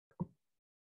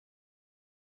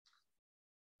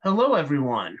Hello,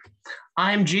 everyone.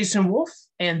 I'm Jason Wolf,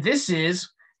 and this is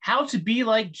How to Be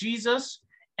Like Jesus,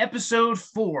 Episode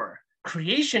 4,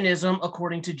 Creationism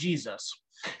According to Jesus.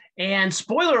 And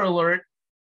spoiler alert,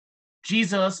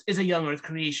 Jesus is a young earth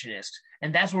creationist,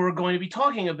 and that's what we're going to be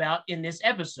talking about in this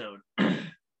episode.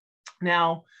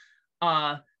 Now,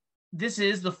 this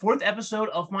is the fourth episode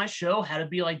of my show, How to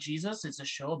Be Like Jesus. It's a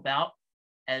show about,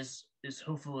 as is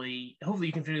hopefully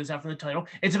you can figure this out from the title.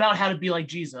 It's about how to be like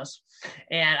Jesus.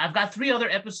 And I've got 3 other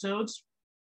episodes.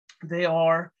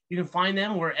 You can find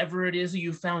them wherever it is that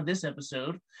you found this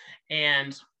episode.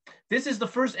 And this is the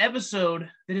first episode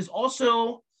that is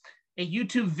also a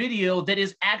YouTube video that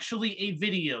is actually a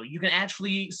video. You can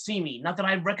actually see me. Not that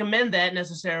I recommend that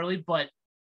necessarily, but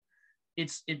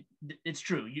it's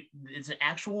true. It's an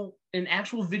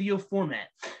actual video format,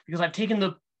 because I've taken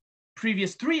the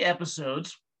previous 3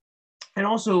 episodes and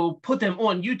also put them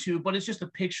on YouTube, but it's just a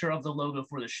picture of the logo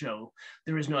for the show.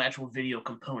 There is no actual video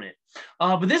component.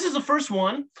 But this is the first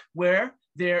one where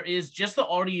there is just the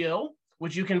audio,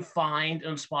 which you can find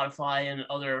on Spotify and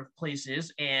other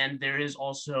places. And there is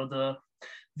also the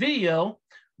video,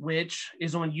 which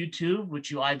is on YouTube,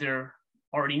 which you either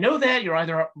already know that, you're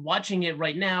either watching it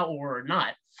right now or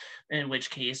not, in which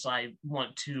case I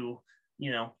want to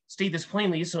state this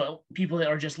plainly so people that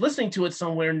are just listening to it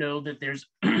somewhere know that there's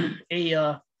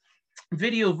a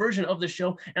video version of the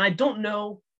show. And I don't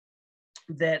know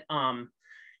that I'm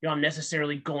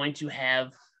necessarily going to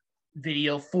have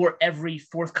video for every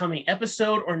forthcoming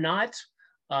episode or not.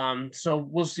 So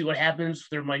we'll see what happens.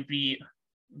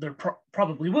 There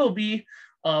probably will be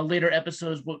later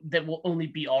episodes that will only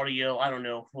be audio. I don't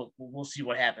know. We'll see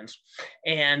what happens.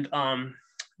 And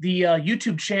the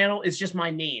YouTube channel is just my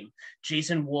name,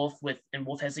 Jason Wolf, and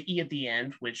Wolf has the E at the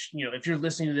end, which, if you're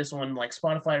listening to this on like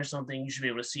Spotify or something, you should be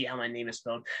able to see how my name is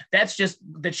spelled. That's just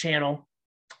the channel.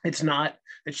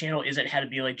 The channel isn't How to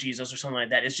Be Like Jesus or something like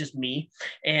that. It's just me.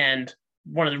 And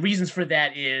one of the reasons for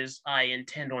that is I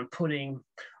intend on putting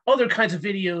other kinds of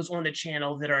videos on the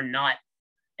channel that are not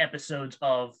episodes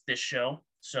of this show.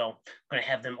 So I'm going to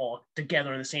have them all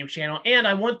together in the same channel. And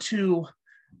I want to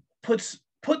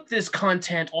put this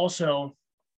content also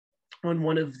on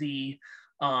one of the,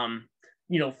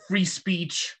 free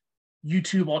speech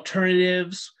YouTube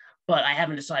alternatives, but I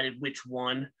haven't decided which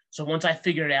one. So once I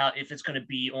figure it out, if it's going to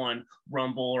be on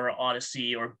Rumble or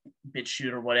Odyssey or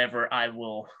BitChute or whatever, I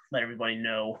will let everybody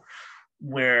know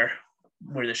where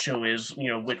the show is,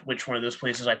 which one of those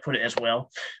places I put it as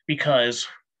well, because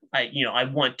I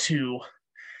want to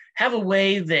have a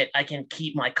way that I can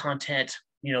keep my content,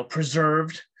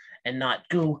 preserved and not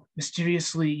go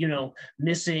mysteriously,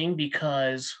 missing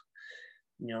because,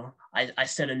 I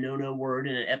said a no word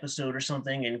in an episode or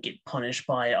something and get punished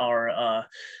by our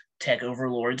tech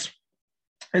overlords.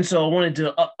 And so I wanted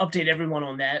to update everyone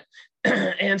on that.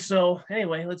 And so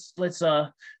anyway, let's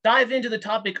dive into the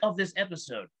topic of this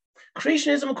episode.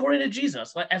 Creationism according to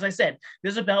Jesus. As I said,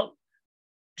 this is about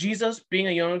Jesus being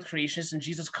a young earth creationist, and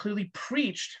Jesus clearly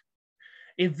preached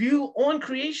a view on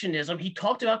creationism. He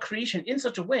talked about creation in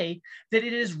such a way that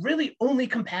it is really only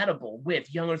compatible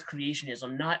with young earth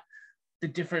creationism, not the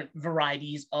different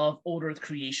varieties of old earth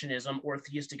creationism or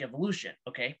theistic evolution,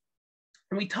 okay?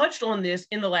 And we touched on this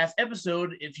in the last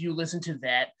episode. If you listen to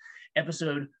that,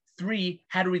 episode 3,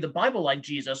 How to Read the Bible Like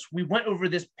Jesus, we went over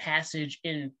this passage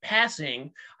in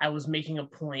passing. I was making a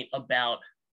point about,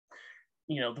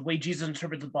 the way Jesus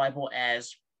interprets the Bible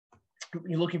as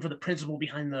you're looking for the principle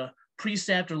behind the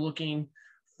precept or looking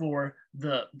for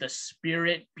the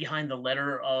spirit behind the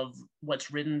letter of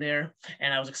what's written there.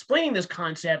 And I was explaining this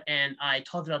concept, and I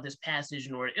talked about this passage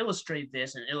in order to illustrate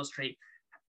this and illustrate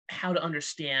how to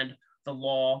understand the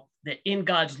law, that in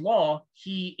God's law,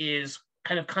 he is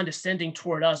kind of condescending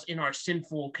toward us in our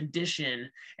sinful condition,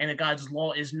 and that God's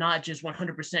law is not just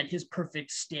 100% his perfect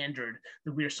standard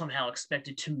that we are somehow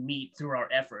expected to meet through our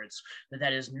efforts,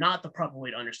 that is not the proper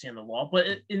way to understand the law.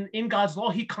 But in God's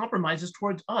law, he compromises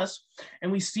towards us,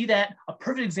 and we see that a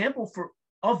perfect example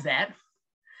of that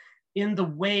in the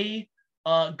way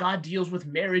God deals with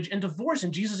marriage and divorce,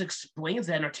 and Jesus explains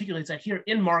that and articulates that here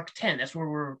in Mark 10. That's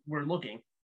where we're looking.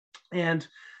 And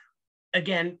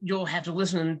again, you'll have to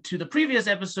listen to the previous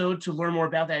episode to learn more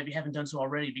about that if you haven't done so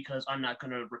already, because I'm not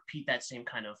going to repeat that same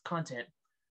kind of content.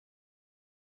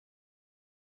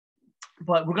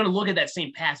 But we're going to look at that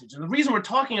same passage. And the reason we're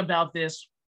talking about this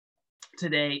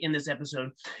today in this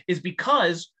episode is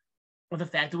because of the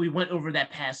fact that we went over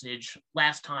that passage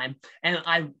last time. And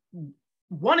I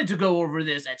wanted to go over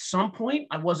this at some point.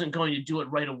 I wasn't going to do it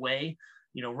right away,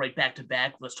 right back to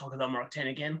back. Let's talk about Mark 10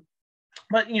 again.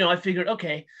 But, I figured,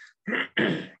 okay,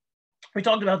 we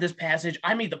talked about this passage.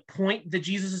 I made the point that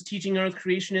Jesus is teaching on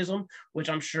creationism, which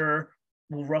I'm sure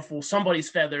will ruffle somebody's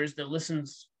feathers that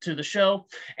listens to the show.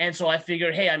 And so I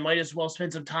figured, hey, I might as well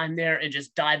spend some time there and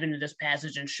just dive into this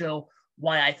passage and show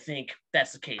why I think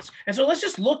that's the case. And so let's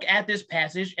just look at this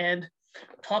passage and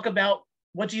talk about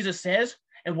what Jesus says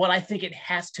and what I think it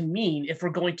has to mean if we're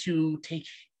going to take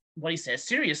what he says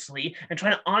seriously and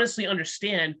try to honestly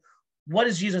understand what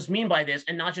does Jesus mean by this,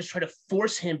 and not just try to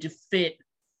force him to fit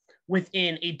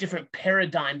within a different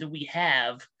paradigm that we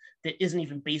have that isn't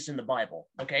even based in the Bible.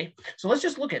 Okay, so let's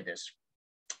just look at this.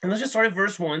 And let's just start at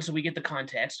verse 1 so we get the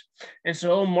context. And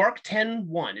so Mark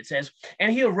 10:1, it says,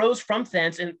 "And he arose from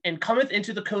thence and cometh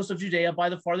into the coast of Judea by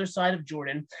the farther side of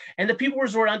Jordan. And the people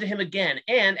resort unto him again.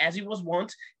 And as he was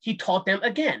wont, he taught them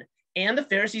again. And the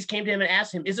Pharisees came to him and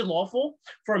asked him, Is it lawful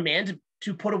for a man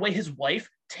to put away his wife,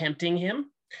 tempting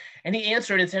him? And he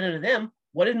answered and said unto them,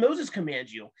 What did Moses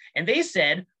command you? And they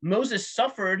said, Moses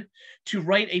suffered to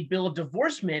write a bill of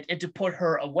divorcement and to put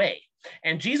her away.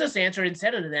 And Jesus answered and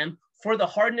said unto them, For the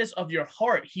hardness of your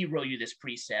heart he wrote you this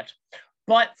precept.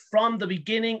 But from the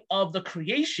beginning of the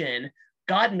creation,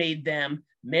 God made them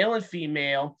male and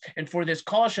female. And for this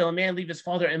cause shall a man leave his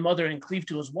father and mother and cleave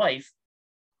to his wife."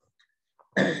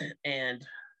 And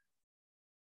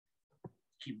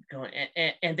keep going.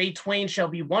 And they twain shall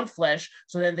be one flesh.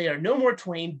 So then they are no more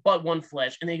twain, but one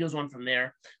flesh. And then he goes on from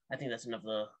there. I think that's enough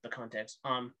of the context.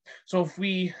 So if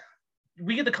we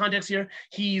get the context here,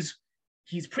 he's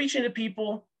preaching to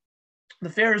people. The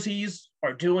Pharisees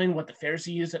are doing what the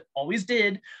Pharisees always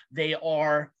did. They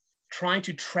are trying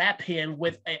to trap him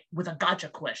with a gotcha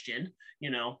question.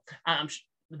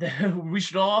 We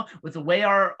should all, with the way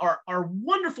our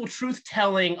wonderful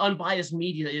truth-telling, unbiased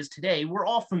media is today, we're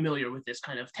all familiar with this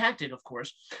kind of tactic, of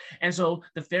course. And so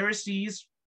the Pharisees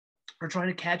are trying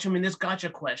to catch him in this gotcha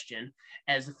question,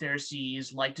 as the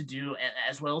Pharisees like to do,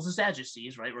 as well as the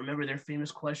Sadducees, right? Remember their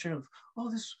famous question of,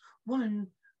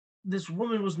 this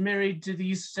woman was married to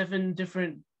these 7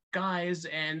 different guys,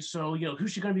 and so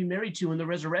who's she going to be married to in the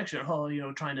resurrection?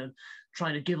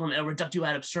 Trying to give them a reductio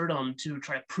ad absurdum to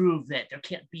try to prove that there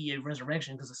can't be a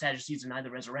resurrection because the Sadducees deny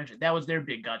the resurrection. That was their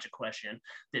big gotcha question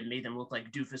that made them look like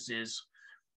doofuses,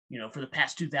 for the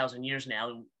past 2,000 years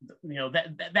now.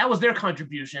 That was their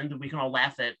contribution that we can all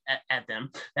laugh at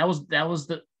them. That was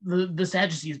the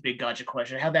Sadducees' big gotcha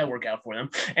question. How'd that work out for them?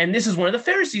 And this is one of the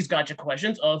Pharisees' gotcha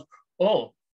questions of,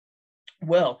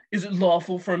 well, is it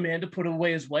lawful for a man to put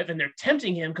away his wife? And they're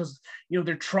tempting him because,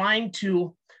 they're trying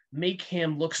to make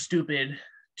him look stupid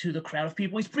to the crowd of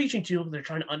people he's preaching to. They're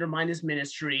trying to undermine his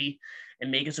ministry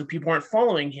and make it so people aren't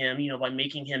following him, by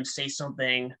making him say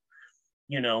something,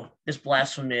 this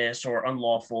blasphemous or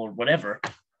unlawful or whatever,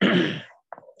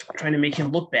 trying to make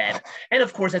him look bad. And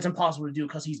of course, that's impossible to do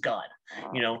because he's God.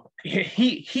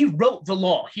 He wrote the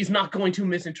law. He's not going to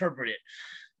misinterpret it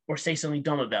or say something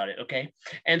dumb about it, okay?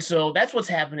 And so that's what's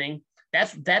happening.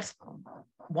 That's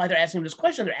why they're asking him this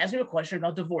question. They're asking him a question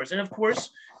about divorce. And of course,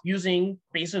 using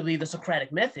basically the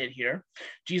Socratic method here,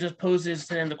 Jesus poses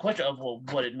to them the question of, well,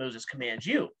 what did Moses command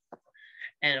you?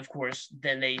 And of course,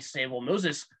 then they say, well,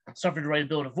 Moses suffered to write a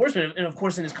bill of divorcement. And of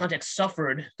course, in this context,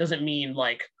 suffered doesn't mean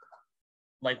like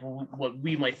what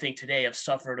we might think today of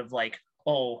suffered of like,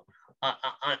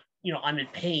 I'm in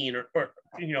pain or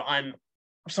I'm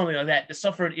something like that. The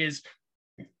suffered is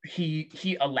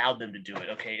he allowed them to do it,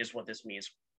 okay, is what this means.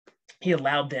 He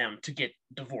allowed them to get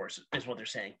divorced, is what they're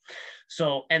saying.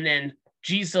 So, and then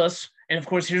Jesus, and of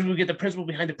course, here's where we get the principle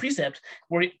behind the precept,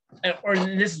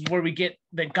 this is where we get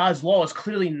that God's law is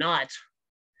clearly not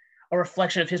a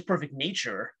reflection of his perfect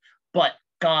nature, but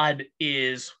God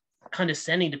is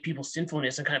condescending to people's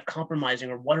sinfulness and kind of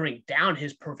compromising or watering down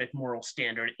his perfect moral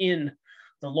standard in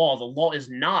the law. The law is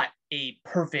not a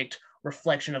perfect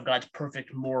reflection of God's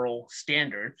perfect moral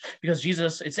standard, because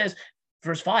Jesus, it says,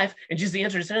 verse 5, and Jesus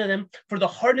answered and said to them, For the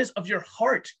hardness of your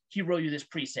heart he wrote you this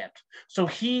precept. So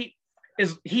God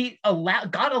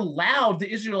allowed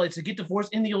the Israelites to get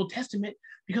divorced in the Old Testament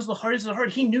because of the hardness of the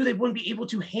heart. He knew they wouldn't be able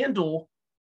to handle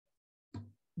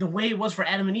the way it was for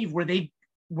Adam and Eve, where the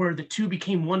two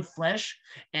became one flesh.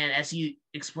 And as he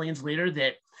explains later,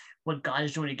 that what God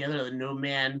has joined together, that no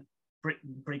man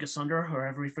break asunder, or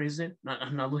however he phrases it.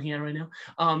 I'm not looking at it right now.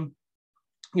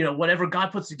 Whatever God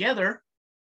puts together,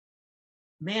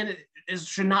 man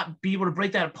should not be able to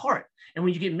break that apart. And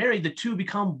when you get married, the two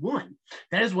become one.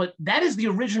 That is the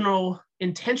original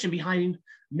intention behind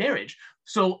marriage.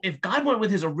 So if God went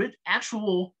with his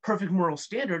actual perfect moral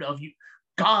standard of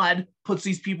God puts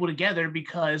these people together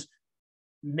because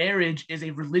marriage is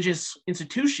a religious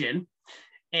institution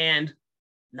and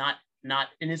not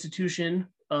an institution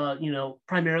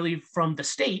primarily from the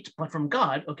state, but from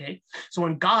God. Okay, so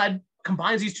when God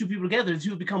combines these two people together, the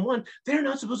two become one. They're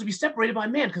not supposed to be separated by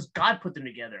man because God put them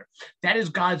together. That is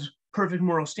God's perfect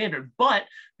moral standard. But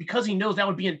because he knows that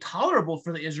would be intolerable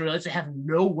for the Israelites to have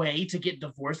no way to get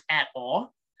divorced at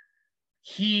all,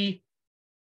 he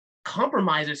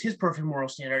compromises his perfect moral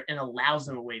standard and allows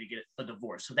them a way to get a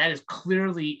divorce. So that is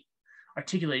clearly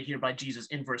articulated here by Jesus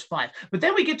in verse 5. But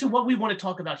then we get to what we want to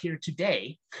talk about here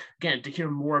today, again, to hear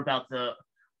more about the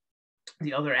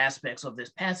other aspects of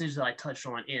this passage that I touched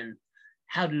on in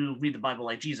How to Read the Bible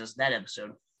Like Jesus, that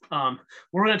episode. What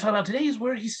we're going to talk about today is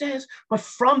where he says, but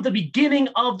from the beginning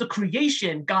of the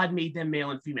creation, God made them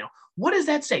male and female. What does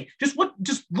that say? Just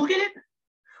look at it.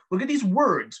 Look at these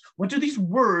words. What do these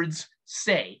words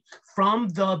say? From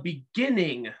the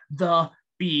beginning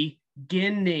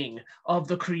of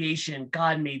the creation,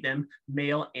 God made them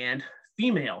male and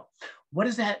female. What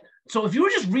is that? So if you were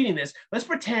just reading this, let's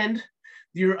pretend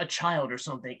you're a child or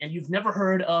something and you've never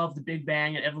heard of the Big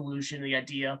Bang and evolution, the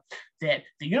idea that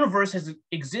the universe has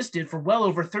existed for well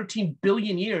over 13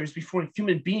 billion years before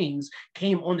human beings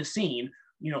came on the scene,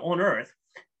 on Earth.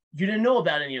 You didn't know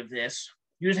about any of this.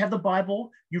 You just have the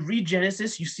Bible, you read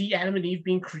Genesis, you see Adam and Eve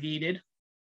being created,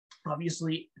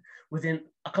 obviously within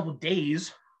a couple of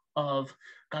days of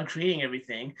God creating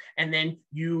everything. And then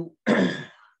you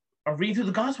are reading through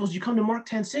the Gospels, you come to Mark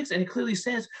 10:6, and it clearly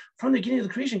says, from the beginning of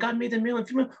the creation, God made them male and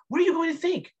female. What are you going to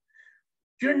think?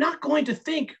 You're not going to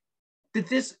think that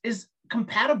this is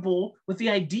compatible with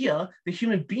the idea that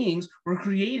human beings were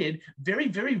created very,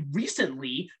 very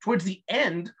recently, towards the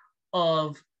end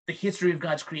of the history of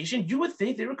God's creation. You would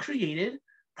think they were created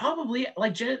probably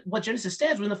like what Genesis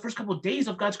says, within the first couple of days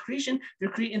of God's creation, they're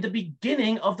created in the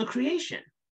beginning of the creation.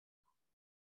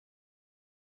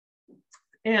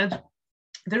 And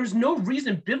there's no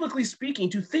reason, biblically speaking,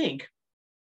 to think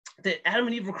that Adam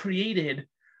and Eve were created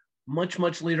much,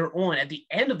 much later on at the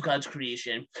end of God's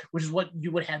creation, which is what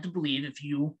you would have to believe if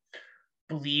you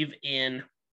believe in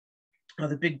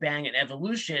the Big Bang and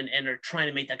evolution and are trying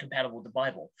to make that compatible with the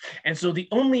Bible. And so the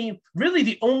only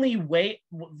way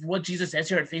what Jesus says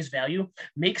here at face value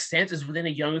makes sense is within a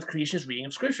young earth creationist reading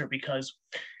of Scripture, because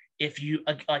if you,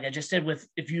 like I just said,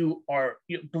 if you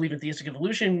believe in theistic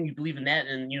evolution, you believe in that,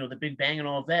 and the Big Bang and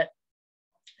all of that,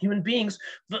 human beings,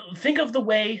 think of the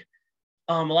way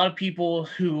a lot of people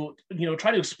who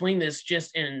try to explain this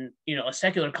just in a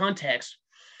secular context,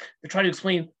 they try to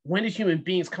explain, when did human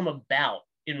beings come about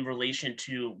in relation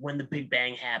to when the Big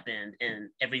Bang happened and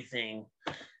everything,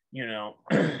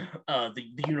 the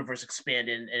universe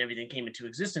expanded and everything came into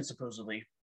existence, supposedly.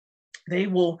 They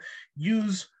will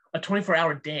use a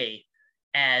 24-hour day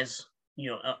as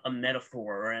a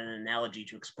metaphor or an analogy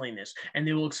to explain this. And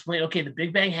they will explain, okay, the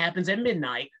Big Bang happens at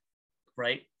midnight,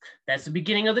 right? That's the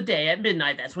beginning of the day at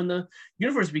midnight. That's when the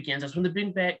universe begins. That's when the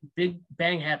Big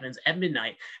Bang happens at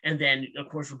midnight. And then, of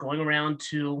course, we're going around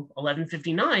to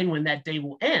 11:59 when that day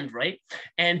will end, right?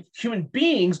 And human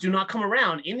beings do not come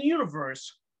around in the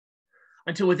universe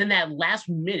until within that last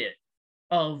minute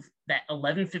of that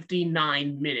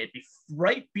 11:59 minute,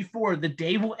 right before the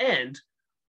day will end,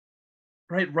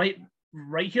 right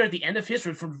here at the end of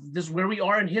history. From this, where we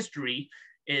are in history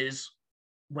is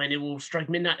when it will strike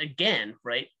midnight again,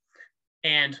 right?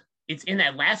 And it's in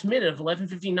that last minute of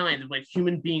 11:59 when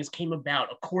human beings came about,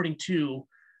 according to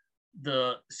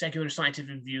the secular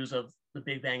scientific views of the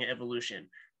Big Bang and evolution.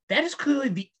 That is clearly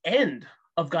the end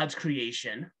of God's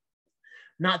creation,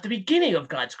 not the beginning of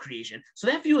God's creation. So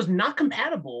that view is not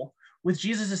compatible with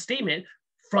Jesus' statement,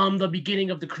 from the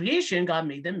beginning of the creation, God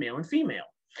made them male and female.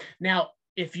 Now,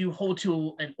 if you hold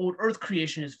to an old earth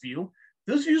creationist view,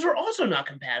 those views are also not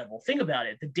compatible. Think about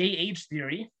it. The day-age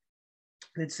theory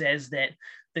that says that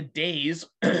the days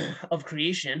of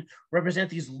creation represent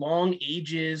these long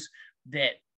ages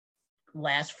that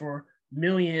last for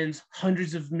millions,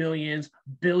 hundreds of millions,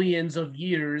 billions of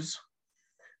years,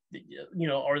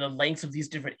 are the lengths of these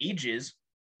different ages.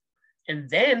 And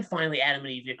then finally Adam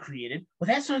and Eve get created. Well,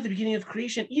 that's not the beginning of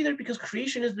creation either, because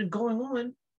creation has been going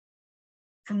on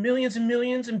for millions and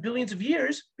millions and billions of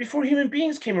years before human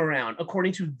beings came around,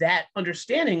 according to that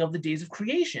understanding of the days of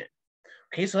creation.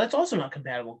 Okay, so that's also not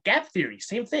compatible. Gap theory,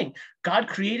 same thing. God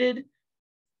created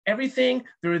everything.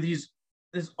 There are this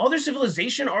other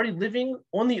civilization already living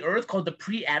on the earth called the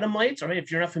pre-Adamites. All right,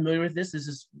 if you're not familiar with this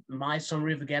is my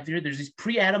summary of the gap theory. There's these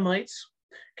pre-Adamites,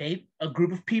 okay, a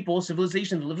group of people,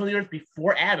 civilization that lived on the earth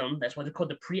before Adam. That's why they're called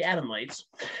the pre-Adamites.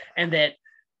 And that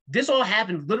this all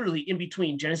happened literally in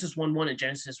between Genesis 1:1 and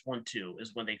Genesis 1:2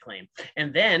 is when they claim.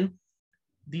 And then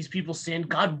these people sinned.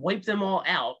 God wiped them all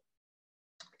out,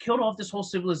 killed off this whole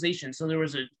civilization. So there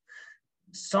was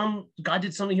God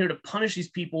did something here to punish these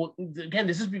people. Again,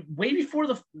 this is way before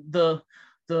the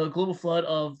global flood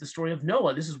of the story of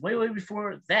Noah. This is way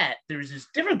before that. There's this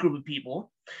different group of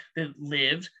people that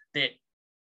lived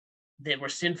that were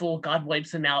sinful. God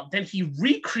wipes them out. Then he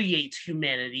recreates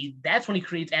humanity. That's when he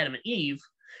creates Adam and Eve.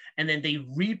 And then they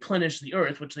replenish the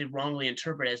earth, which they wrongly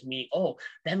interpret as meaning, oh,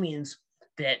 that means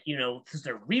that, because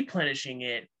they're replenishing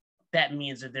it, that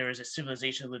means that there is a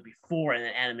civilization that lived before, and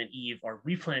then Adam and Eve are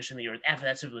replenishing the earth after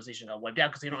that civilization got wiped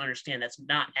out, because they don't understand that's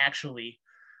not actually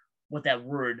what that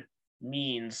word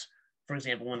means. For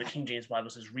example, when the King James Bible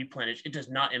says replenish, it does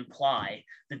not imply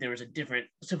that there was a different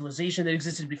civilization that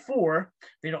existed before.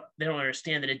 They don't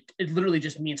understand that it literally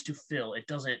just means to fill. It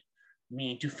doesn't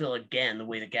mean to fill again the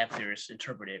way the gap theorists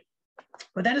interpret it.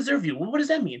 But that is their view. Well, what does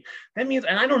that mean? That means,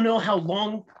 and I don't know how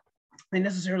long they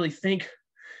necessarily think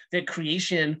that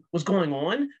creation was going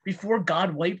on before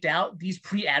God wiped out these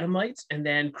pre-Adamites and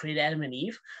then created Adam and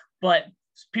Eve. But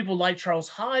people like Charles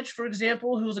Hodge, for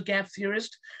example, who was a gap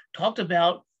theorist, talked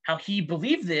about how he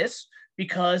believed this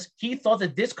because he thought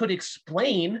that this could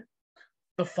explain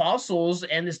the fossils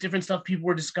and this different stuff people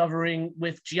were discovering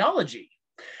with geology.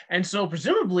 And so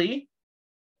presumably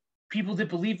people that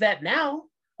believe that now,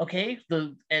 okay,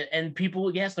 and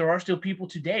people, yes, there are still people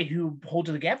today who hold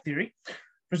to the gap theory.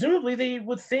 Presumably they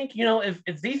would think,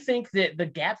 if they think that the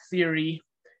gap theory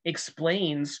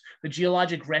explains the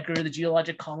geologic record, the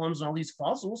geologic columns, and all these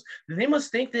fossils, then they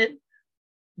must think that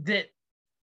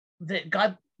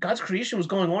God's creation was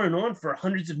going on and on for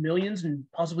hundreds of millions and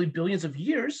possibly billions of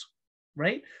years,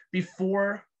 right?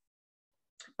 Before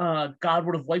God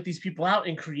would have wiped these people out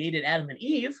and created Adam and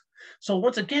Eve. So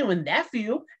once again, in that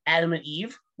view, Adam and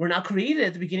Eve were not created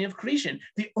at the beginning of creation.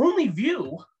 The only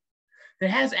view that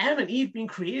has Adam and Eve being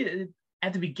created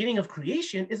at the beginning of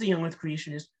creation is the Young Earth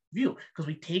creationist view, because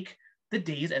we take the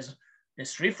days as a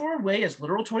straightforward way, as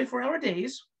literal 24-hour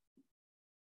days.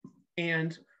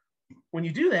 And when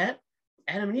you do that,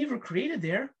 Adam and Eve were created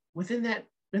there in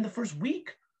the first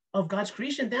week of God's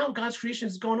creation. Now God's creation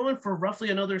is going on for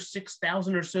roughly another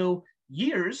 6,000 or so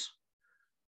years.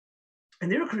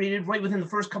 And they were created right within the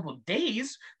first couple of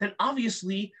days. Then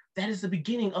obviously that is the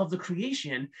beginning of the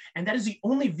creation. And that is the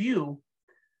only view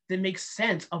that makes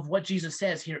sense of what Jesus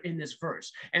says here in this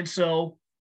verse. And so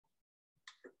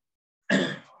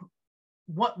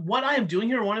what I am doing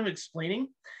here, what I'm explaining,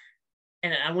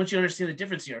 and I want you to understand the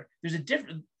difference here.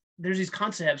 There's these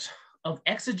concepts of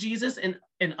exegesis and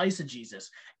eisegesis.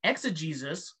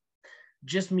 Exegesis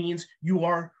just means you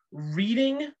are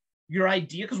reading your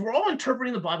idea, because we're all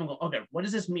interpreting the Bible and go, okay, what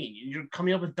does this mean? And you're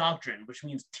coming up with doctrine, which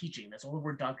means teaching. That's all the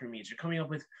word doctrine means. You're coming up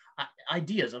with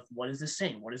ideas of what is this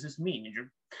saying? What does this mean? And you're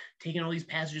taking all these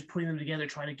passages, putting them together,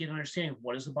 trying to get an understanding of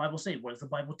what does the Bible say? What does the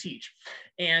Bible teach?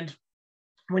 And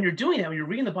when you're doing that, when you're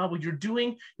reading the Bible, you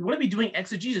want to be doing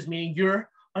exegesis, meaning you're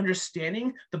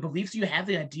understanding the beliefs you have,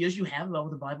 the ideas you have about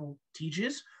what the Bible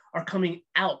teaches are coming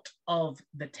out of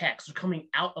the text, are coming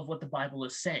out of what the Bible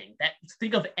is saying.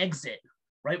 Think of exit,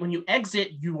 right? When you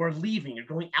exit, you are leaving, you're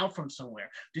going out from somewhere.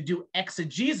 To do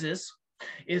exegesis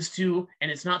is to, and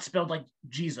it's not spelled like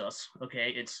Jesus,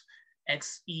 okay? It's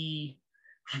X-E,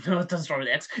 no, it doesn't start with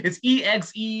X. It's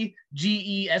EXEGESIS.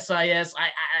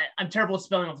 I'm terrible at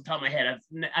spelling off the top of my head.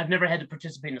 I've never had to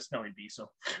participate in a spelling bee. So,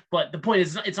 but the point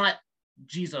is, it's not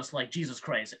Jesus like Jesus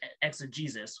Christ.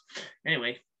 Exegesis.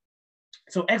 Anyway,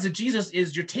 so exegesis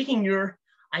is you're taking your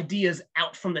ideas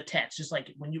out from the text, just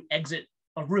like when you exit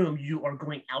a room, you are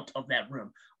going out of that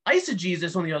room.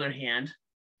 Eisegesis, on the other hand,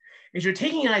 is you're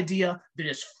taking an idea that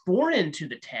is foreign to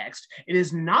the text. It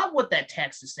is not what that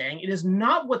text is saying. It is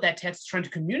not what that text is trying to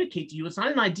communicate to you. It's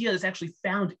not an idea that's actually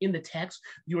found in the text.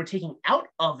 You are taking out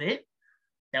of it.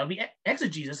 That would be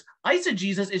exegesis.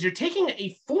 Eisegesis is you're taking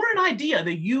a foreign idea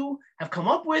that you have come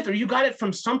up with, or you got it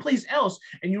from someplace else,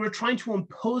 and you are trying to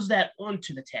impose that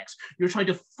onto the text. You're trying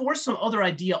to force some other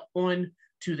idea onto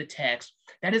the text.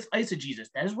 That is eisegesis.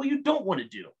 That is what you don't want to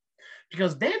do,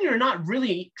 because then you're not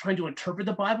really trying to interpret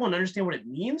the Bible and understand what it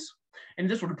means. And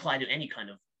this would apply to any kind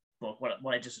of book,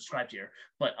 what I just described here.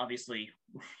 But obviously,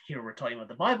 here we're talking about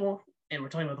the Bible, and we're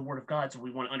talking about the Word of God, so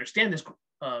we want to understand this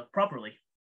properly.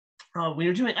 When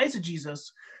you're doing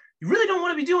eisegesis, you really don't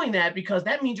want to be doing that, because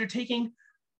that means you're taking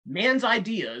man's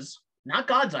ideas, not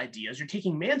God's ideas. You're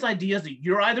taking man's ideas that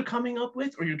you're either coming up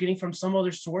with or you're getting from some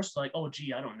other source, like, oh,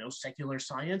 gee, I don't know, secular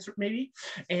science or maybe,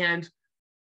 and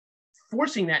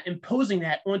forcing that, imposing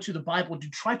that onto the Bible to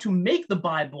try to make the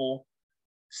Bible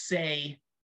say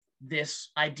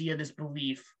this idea, this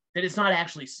belief that it's not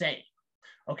actually saying,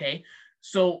 okay?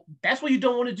 So that's what you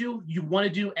don't want to do. You want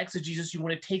to do exegesis. You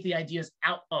want to take the ideas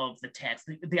out of the text.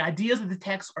 The ideas of the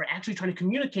text are actually trying to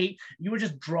communicate. You are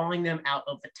just drawing them out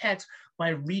of the text by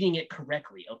reading it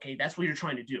correctly. Okay, that's what you're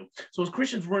trying to do. So as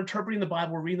Christians, we're interpreting the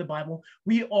Bible, we're reading the Bible.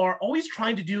 We are always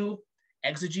trying to do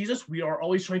exegesis. We are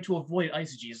always trying to avoid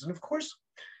eisegesis. And of course,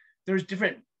 there's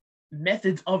different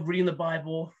methods of reading the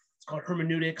Bible. It's called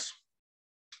hermeneutics.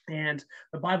 And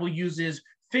the Bible uses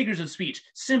figures of speech,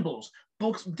 symbols,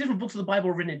 books, different books of the Bible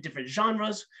are written in different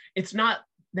genres. It's not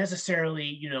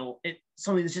necessarily,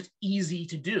 something that's just easy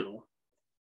to do.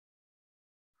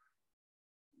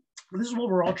 But this is what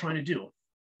we're all trying to do.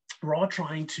 We're all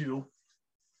trying to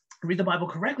read the Bible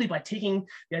correctly by taking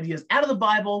the ideas out of the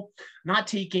Bible, not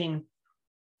taking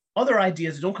other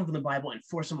ideas that don't come from the Bible and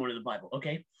force them into the Bible,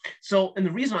 okay? So, and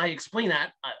the reason I explain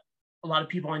that, a lot of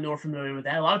people I know are familiar with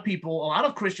that. A lot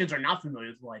of Christians are not familiar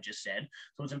with what I just said.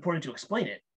 So it's important to explain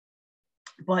it.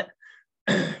 But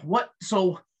what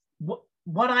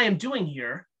I am doing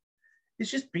here is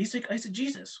just basic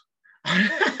eisegesis.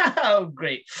 Oh,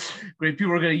 great.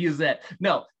 People are going to use that.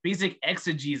 No, basic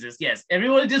exegesis. Yes,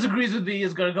 everyone who disagrees with me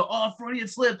is going to go, oh, Freudian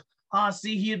slip.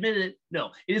 See, he admitted it.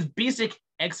 No, it is basic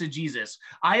exegesis.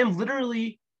 I am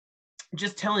literally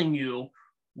just telling you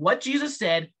what Jesus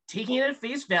said, taking it at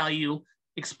face value,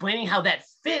 explaining how that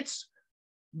fits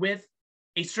with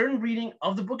a certain reading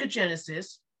of the book of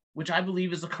Genesis, which I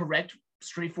believe is the correct,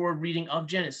 straightforward reading of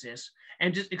Genesis,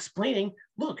 and just explaining,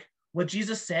 look, what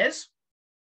Jesus says,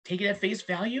 take it at face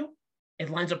value. It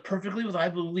lines up perfectly with what I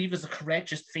believe is the correct,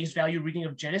 just face value reading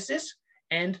of Genesis,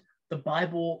 and the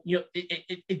Bible,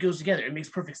 it goes together. It makes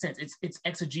perfect sense. It's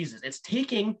exegesis. It's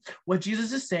taking what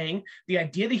Jesus is saying, the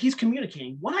idea that he's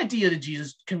communicating. What idea did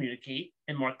Jesus communicate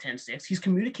in Mark 10:6? He's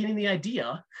communicating the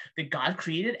idea that God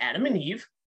created Adam and Eve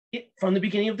from the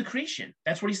beginning of the creation.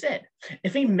 That's what he said.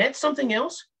 If he meant something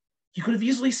else, he could have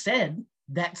easily said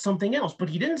that something else, but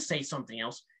he didn't say something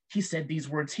else. He said these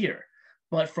words here.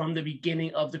 But from the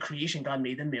beginning of the creation, God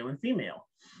made them male and female.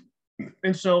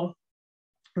 And so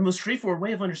the most straightforward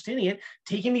way of understanding it,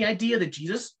 taking the idea that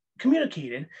Jesus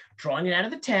communicated, drawing it out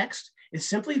of the text, is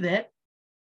simply that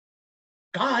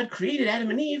God created Adam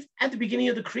and Eve at the beginning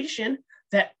of the creation.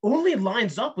 That only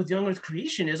lines up with young earth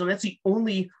creationism. That's the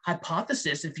only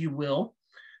hypothesis, if you will,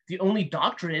 the only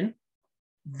doctrine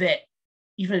that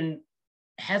even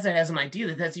has that as an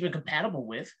idea that's even compatible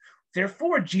with.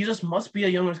 Therefore, Jesus must be a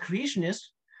young earth creationist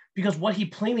because what he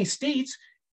plainly states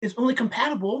is only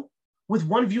compatible with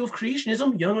one view of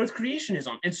creationism, young earth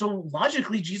creationism. And so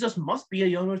logically, Jesus must be a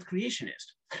young earth creationist.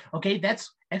 Okay, that's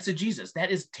exegesis.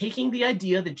 That is taking the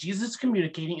idea that Jesus is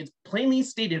communicating. It's plainly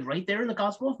stated right there in the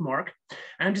Gospel of Mark.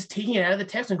 And I'm just taking it out of the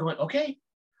text and going, okay,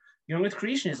 young earth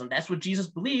creationism. That's what Jesus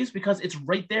believes because it's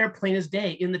right there, plain as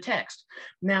day in the text.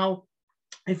 Now,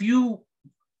 if you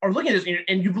are looking at this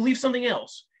and you believe something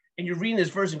else, and you're reading this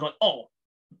verse and going, oh,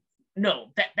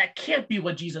 no, that can't be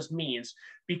what Jesus means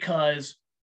because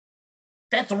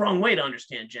that's the wrong way to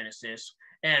understand Genesis.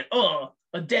 And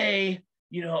a day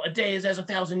is as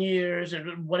 1,000 years,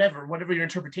 and whatever your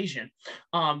interpretation.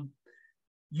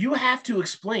 You have to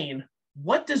explain,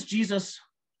 what does Jesus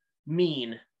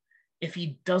mean if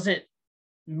he doesn't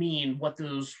mean what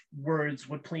those words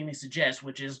would plainly suggest,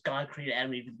 which is God created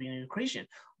Adam and Eve at the beginning of creation?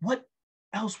 What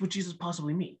else would Jesus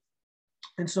possibly mean?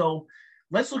 And so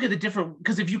let's look at the different,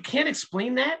 because if you can't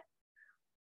explain that,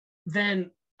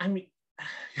 then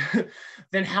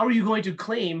then how are you going to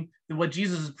claim that what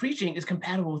Jesus is preaching is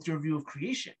compatible with your view of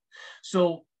creation?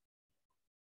 So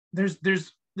there's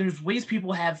ways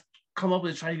people have come up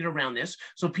with to try to get around this.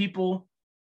 So people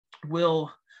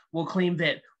will claim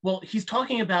that, well, he's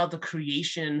talking about the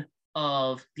creation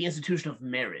of the institution of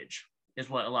marriage, is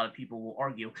what a lot of people will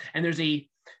argue. And there's a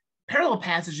parallel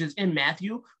passages in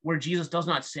Matthew where Jesus does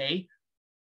not say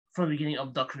from the beginning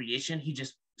of the creation. He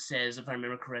just says, if I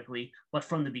remember correctly, but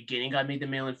from the beginning God made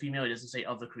them male and female. He doesn't say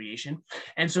of the creation.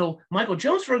 And so Michael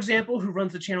Jones, for example, who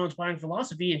runs the channel Inspiring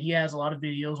Philosophy, and he has a lot of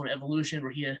videos on evolution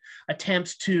where he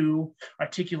attempts to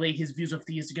articulate his views of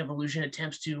theistic evolution,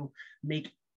 attempts to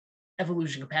make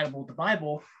evolution compatible with the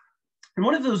Bible. In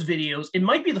one of those videos, it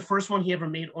might be the first one he ever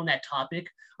made on that topic.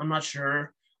 I'm not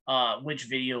sure which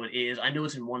video it is. I know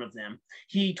it's in one of them.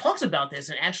 He talks about this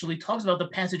and actually talks about the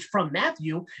passage from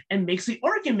Matthew and makes the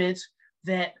argument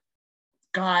that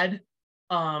God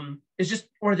is just,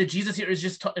 or that Jesus here is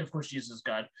just, of course Jesus is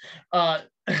God.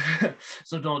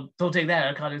 So don't take that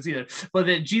out of context either. But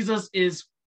that Jesus is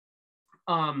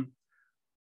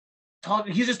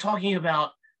he's just talking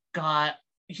about God.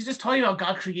 He's just talking about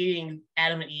God creating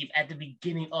Adam and Eve at the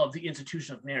beginning of the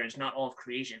institution of marriage, not all of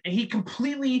creation. And he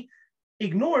completely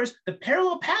ignores the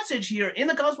parallel passage here in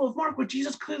the Gospel of Mark where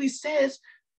Jesus clearly says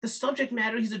the subject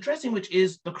matter he's addressing, which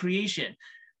is the creation.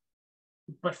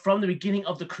 But from the beginning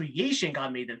of the creation,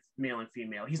 God made them male and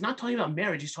female. He's not talking about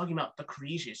marriage. He's talking about the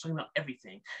creation. He's talking about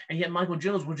everything. And yet Michael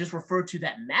Jones will just refer to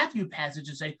that Matthew passage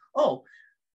and say, oh,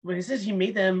 when he says he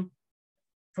made them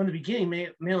from the beginning,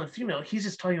 male and female, he's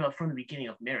just talking about from the beginning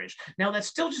of marriage. Now, that's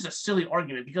still just a silly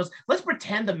argument because let's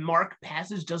pretend the Mark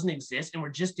passage doesn't exist and we're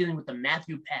just dealing with the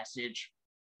Matthew passage.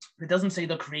 It doesn't say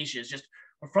the creation. It's just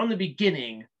from the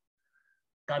beginning,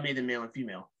 God made them male and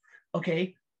female.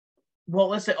 Okay, well,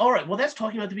 let's say, all right, well, that's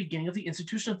talking about the beginning of the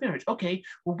institution of marriage. Okay,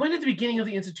 well, when did the beginning of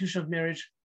the institution of marriage,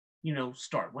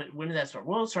 start? When did that start?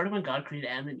 Well, it started when God created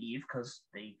Adam and Eve because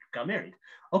they got married.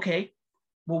 Okay,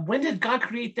 well, when did God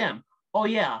create them? Oh,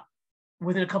 yeah,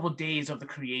 within a couple of days of the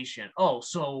creation. Oh,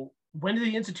 so when did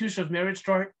the institution of marriage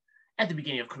start? At the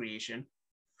beginning of creation.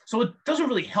 So it doesn't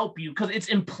really help you because it's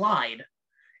implied.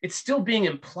 It's still being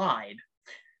implied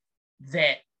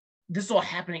that this is all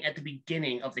happening at the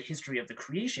beginning of the history of the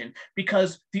creation,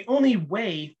 because the only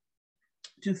way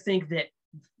to think that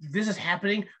this is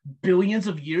happening billions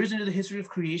of years into the history of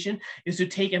creation is to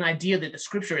take an idea that the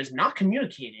scripture is not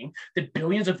communicating, that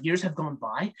billions of years have gone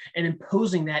by, and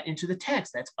imposing that into the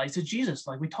text. That's eisegesis,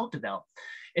 like we talked about.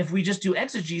 If we just do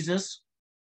exegesis,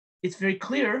 it's very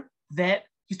clear that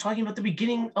he's talking about the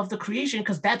beginning of the creation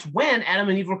because that's when Adam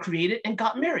and Eve were created and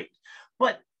got married.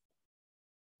 But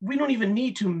we don't even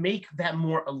need to make that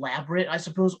more elaborate, I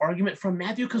suppose, argument from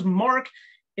Matthew, because Mark,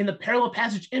 in the parallel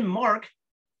passage in Mark,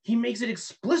 he makes it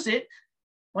explicit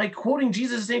by quoting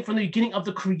Jesus saying from the beginning of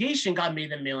the creation, God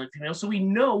made them male and female. So we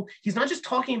know he's not just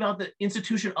talking about the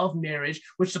institution of marriage,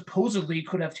 which supposedly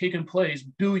could have taken place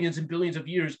billions and billions of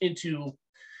years into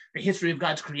the history of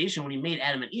God's creation when he made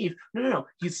Adam and Eve. No.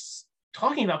 He's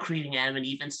talking about creating Adam and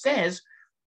Eve and says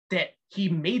that he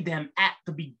made them at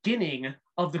the beginning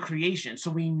of the creation.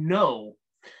 So we know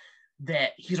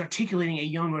that he's articulating a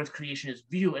young earth creationist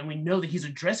view, and we know that he's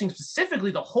addressing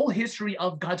specifically the whole history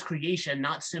of God's creation,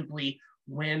 not simply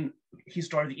when he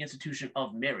started the institution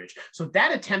of marriage. So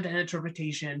that attempt at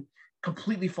interpretation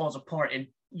completely falls apart, and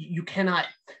you cannot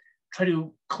try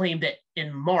to claim that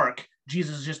in Mark,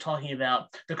 Jesus is just talking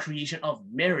about the creation of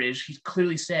marriage. He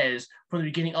clearly says from the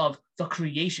beginning of the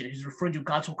creation, he's referring to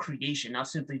God's whole creation, not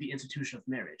simply the institution of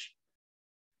marriage.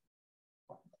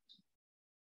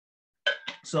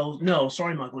 So no,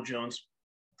 sorry, Michael Jones,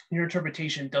 your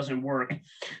interpretation doesn't work.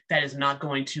 That is not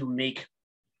going to make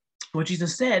what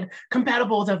Jesus said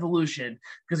compatible with evolution,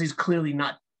 because he's clearly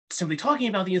not simply talking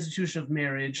about the institution of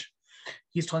marriage.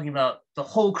 He's talking about the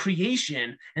whole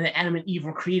creation, and that Adam and Eve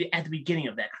were created at the beginning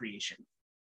of that creation.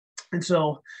 And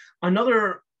so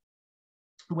another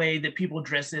way that people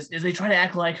address this is they try to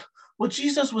act like, well,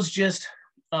 Jesus was just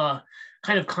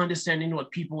kind of condescending to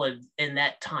what people in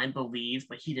that time believed,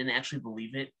 but he didn't actually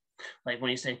believe it. Like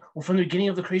when he's saying, well, from the beginning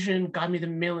of the creation, God made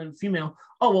them male and female.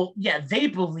 Oh, well, yeah, they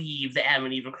believe that Adam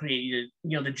and Eve were created,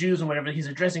 the Jews and whatever he's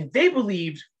addressing, they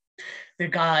believed that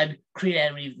God created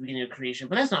Adam and Eve at the beginning of creation.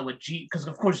 But that's not what, because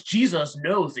of course, Jesus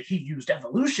knows that he used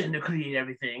evolution to create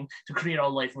everything, to create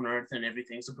all life on earth and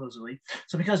everything, supposedly.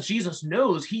 So because Jesus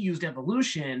knows he used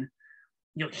evolution,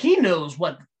 he knows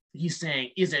what he's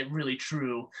saying isn't really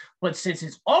true. But since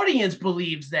his audience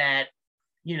believes that,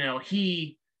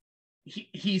 he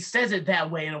says it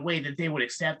that way in a way that they would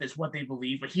accept as what they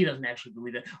believe, but he doesn't actually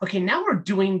believe it. Okay, now we're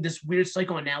doing this weird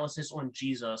psychoanalysis on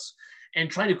Jesus and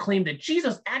trying to claim that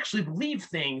Jesus actually believed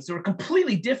things that were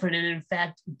completely different, and in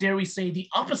fact, dare we say, the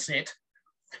opposite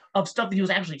of stuff that he was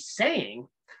actually saying.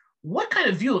 What kind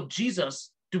of view of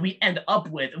Jesus do we end up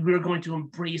with if we were going to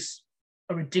embrace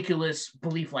a ridiculous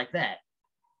belief like that?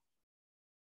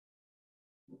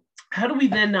 How do we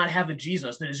then not have a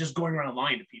Jesus that is just going around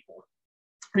lying to people?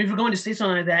 I mean, if we're going to say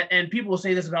something like that, and people will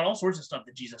say this about all sorts of stuff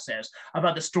that Jesus says,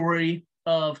 about the story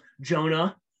of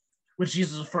Jonah, which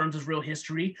Jesus affirms as real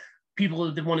history.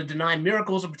 People that want to deny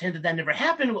miracles or pretend that never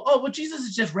happened. Oh, well, Jesus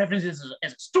is just referencing this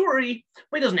as a story,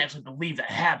 but he doesn't actually believe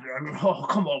that happened. I mean, oh,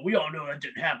 come on, we all know that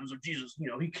didn't happen, so Jesus,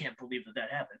 he can't believe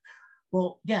that happened.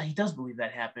 Well, yeah, he does believe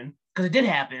that happened, because it did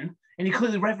happen, and he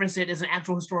clearly referenced it as an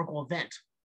actual historical event.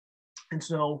 And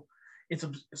so it's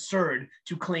absurd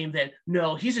to claim that,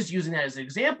 no, he's just using that as an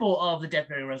example of the death,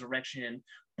 burial, resurrection,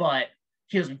 but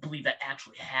he doesn't believe that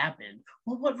actually happened.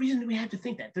 Well, what reason do we have to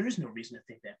think that? There is no reason to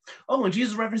think that. Oh, when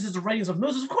Jesus references the writings of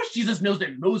Moses, of course Jesus knows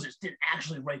that Moses didn't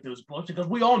actually write those books, because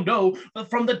we all know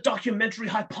from the documentary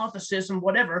hypothesis and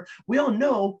whatever, we all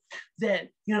know that,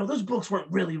 those books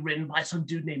weren't really written by some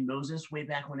dude named Moses way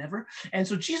back whenever. And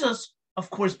so Jesus, of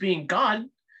course, being God,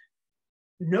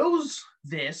 knows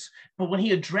this, but when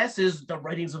he addresses the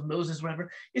writings of Moses,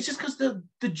 whatever, it's just because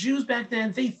the Jews back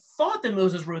then, they thought that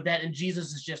Moses wrote that and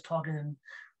Jesus is just talking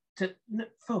to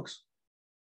folks.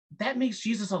 That makes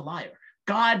Jesus a liar.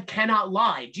 God cannot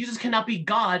lie. Jesus cannot be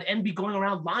God and be going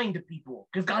around lying to people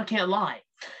because God can't lie.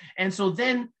 And so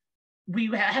then we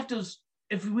have to,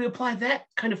 if we apply that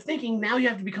kind of thinking, now you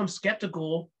have to become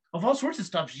skeptical of all sorts of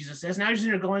stuff Jesus says. Now you're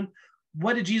sitting there going,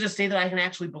 what did Jesus say that I can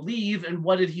actually believe? And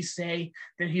what did he say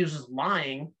that he was just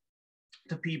lying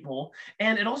to people?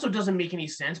 And it also doesn't make any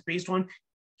sense based on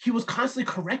he was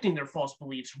constantly correcting their false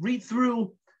beliefs. Read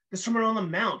through the Sermon on the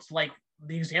Mount, like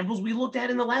the examples we looked at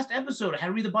in the last episode, how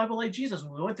to read the Bible like Jesus.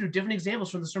 We went through different examples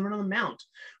from the Sermon on the Mount.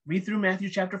 Read through Matthew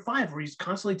chapter 5, where he's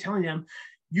constantly telling them,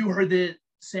 you heard it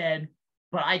said,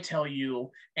 but I tell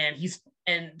you. And he's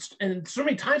and so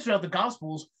many times throughout the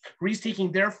Gospels where he's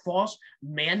taking their false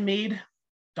man-made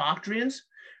doctrines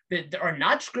that are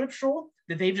not scriptural,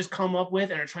 that they've just come up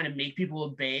with and are trying to make people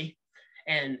obey.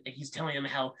 And he's telling them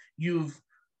how you've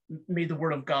made the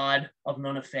word of God of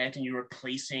none effect, and you're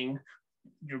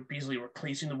basically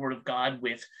replacing the word of God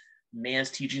with man's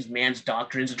teachings, man's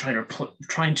doctrines, and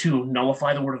trying to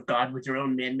nullify the word of God with your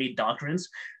own man-made doctrines.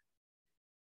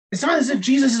 It's not as if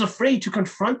Jesus is afraid to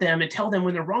confront them and tell them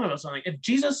when they're wrong about something. If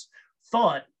Jesus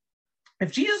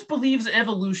believes in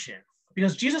evolution,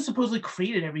 because Jesus supposedly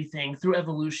created everything through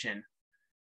evolution,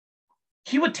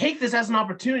 he would take this as an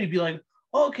opportunity to be like,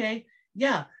 oh, okay,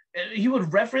 yeah. He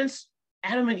would reference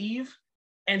Adam and Eve,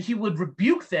 and he would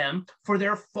rebuke them for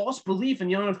their false belief in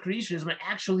young earth creationism and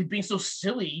actually being so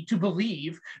silly to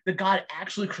believe that God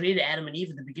actually created Adam and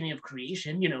Eve at the beginning of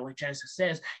creation, like Genesis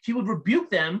says. He would rebuke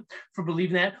them for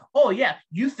believing that, oh yeah,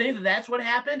 you think that that's what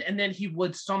happened? And then he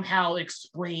would somehow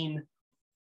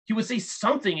he would say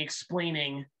something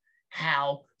explaining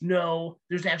how, no,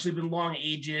 there's actually been long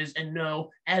ages, and no,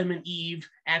 Adam and Eve,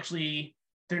 actually,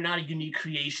 they're not a unique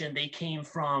creation. They came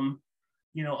from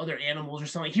other animals or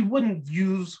something. I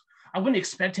wouldn't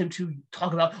expect him to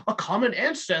talk about a common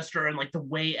ancestor and like the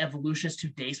way evolutionists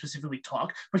today specifically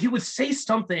talk, but he would say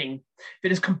something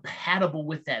that is compatible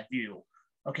with that view.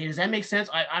 Okay, does that make sense?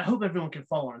 I hope everyone can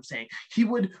follow what I'm saying. He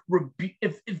would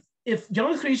if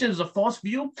young creation is a false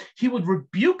view, he would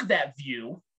rebuke that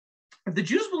view. If the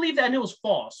Jews believed that and it was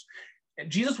false,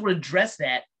 Jesus would address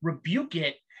that, rebuke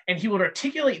it, and he would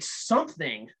articulate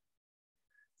something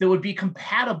that would be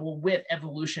compatible with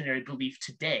evolutionary belief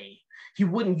today. He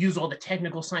wouldn't use all the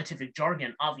technical scientific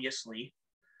jargon, obviously,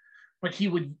 but he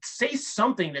would say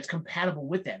something that's compatible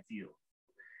with that view.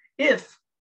 If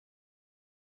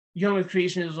young earth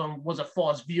creationism was a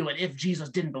false view and if Jesus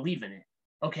didn't believe in it,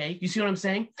 okay? You see what I'm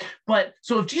saying? But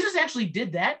so if Jesus actually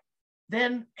did that,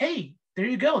 then hey, there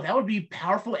you go. That would be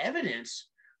powerful evidence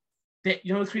that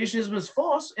young earth creationism is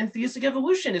false and theistic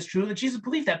evolution is true, that Jesus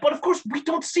believed that. But of course, we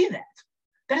don't see that.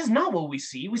 That is not what we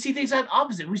see. We see the exact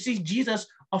opposite. We see Jesus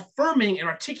affirming and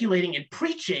articulating and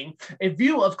preaching a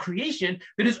view of creation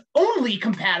that is only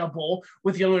compatible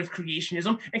with young earth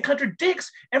creationism and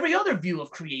contradicts every other view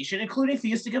of creation, including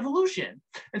theistic evolution.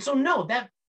 And so, no, that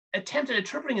attempt at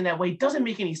interpreting in that way doesn't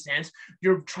make any sense.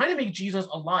 You're trying to make Jesus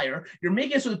a liar. You're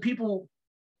making it so that people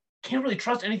can't really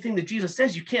trust anything that Jesus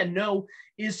says. You can't know,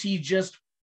 is he just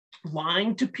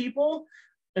lying to people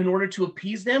in order to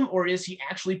appease them, or is he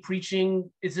actually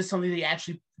preaching? Is this something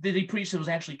did he preach that was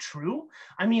actually true?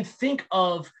 I mean, think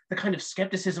of the kind of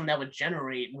skepticism that would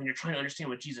generate when you're trying to understand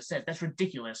what Jesus said. That's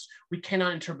ridiculous. We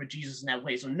cannot interpret Jesus in that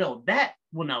way. So no, that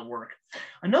will not work.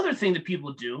 Another thing that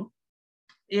people do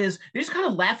is they just kind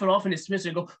of laugh it off and dismiss it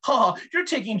and go, ha, you're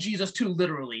taking Jesus too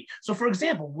literally. So for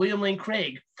example, William Lane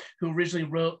Craig, who originally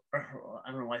wrote, or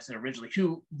I don't know why I said originally,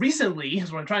 who recently, is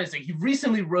what I'm trying to say, he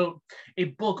recently wrote a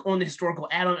book on the historical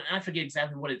Adam, and I forget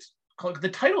exactly what it's called. The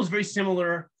title is very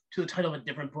similar to the title of a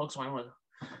different book, so I don't want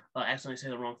to accidentally say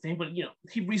the wrong thing, but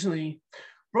he recently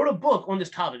wrote a book on this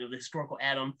topic of the historical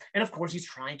Adam, and of course he's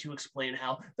trying to explain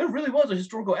how there really was a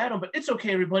historical Adam, but it's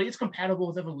okay, everybody, it's compatible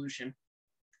with evolution.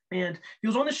 And he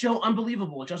was on the show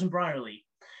Unbelievable with Justin Brierley.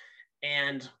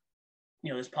 And,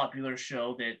 this popular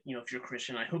show that, if you're a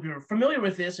Christian, I hope you're familiar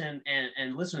with this and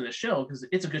listen to the show because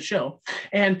it's a good show.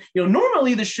 And,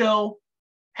 normally the show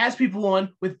has people on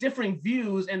with differing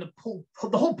views. And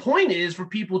the whole point is for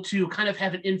people to kind of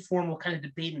have an informal kind of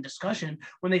debate and discussion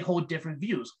when they hold different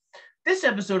views. This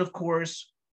episode, of course,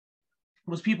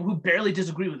 was people who barely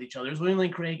disagree with each other. It was William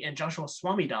Lane Craig and Joshua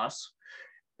Swamidas,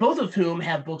 both of whom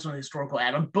have books on the historical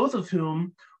Adam, both of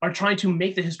whom are trying to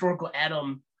make the historical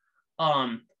Adam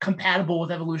compatible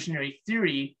with evolutionary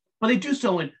theory but they do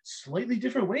so in slightly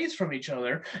different ways from each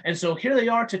other. And so here they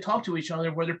are to talk to each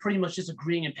other where they're pretty much just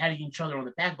agreeing and patting each other on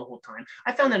the back the whole time.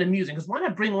 I found that amusing because why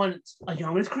not bring on a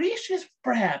young earth creationist,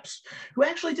 perhaps, who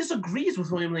actually disagrees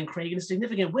with William Lane Craig in a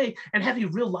significant way and have a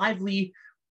real lively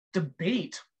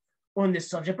debate on this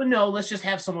subject. But no, let's just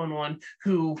have someone on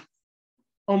who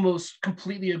almost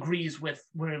completely agrees with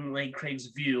William Lane Craig's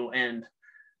view and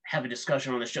have a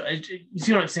discussion on the show. You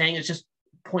see what I'm saying? It's just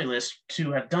pointless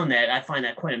to have done that. I find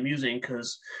that quite amusing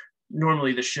because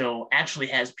normally the show actually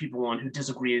has people on who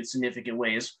disagree in significant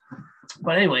ways.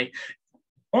 But anyway,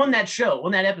 on that show,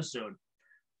 on that episode,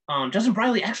 Justin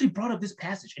Briley actually brought up this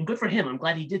passage, and good for him. I'm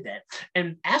glad he did that.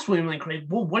 And asked William Lane Craig,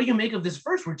 well, what do you make of this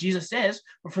verse where Jesus says,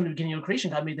 well, from the beginning of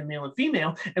creation, God made them male and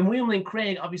female? And William Lane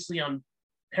Craig, obviously I'm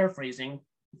paraphrasing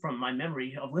from my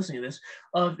memory of listening to this,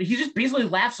 he just basically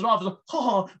laughs it off. Like,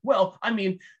 oh, well, I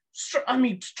mean,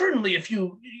 certainly if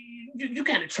you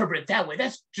can't interpret it that way.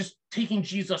 That's just taking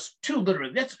Jesus too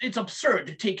literally. It's absurd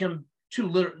to take him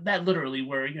that literally,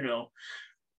 where, you know,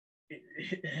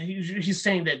 he's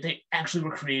saying that they actually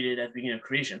were created at the beginning of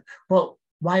creation. Well,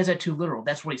 why is that too literal?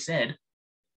 That's what he said.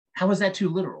 How is that too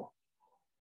literal?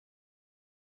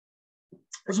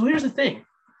 So here's the thing.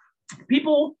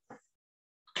 People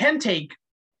can take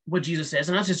what Jesus says,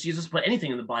 and not just Jesus, but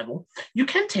anything in the Bible. You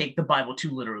can take the Bible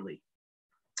too literally.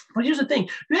 But here's the thing.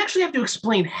 You actually have to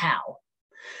explain how.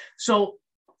 So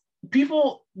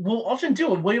people will often do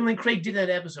what William Lane Craig did in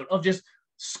that episode of just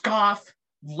scoff,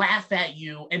 laugh at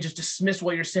you, and just dismiss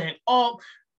what you're saying. Oh,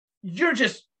 you're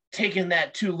just taking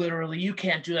that too literally. You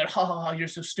can't do that. Ha ha ha, you're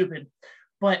so stupid.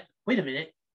 But wait a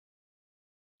minute.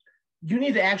 You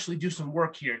need to actually do some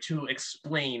work here to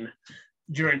explain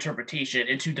your interpretation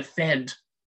and to defend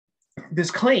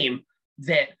this claim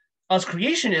that us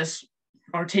creationists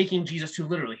are taking Jesus too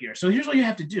literally here. So here's what you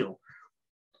have to do.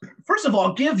 First of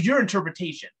all, give your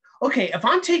interpretation. Okay, if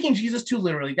I'm taking Jesus too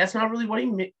literally, that's not really what he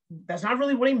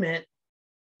meant.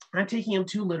 I'm taking him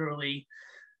too literally.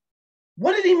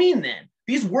 What did he mean then?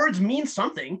 These words mean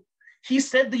something. He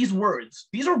said these words.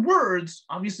 These are words.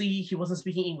 Obviously, he wasn't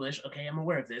speaking English. Okay, I'm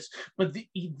aware of this. But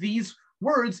these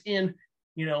words in,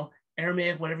 you know,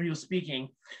 Aramaic, whatever he was speaking,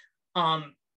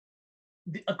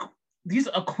 these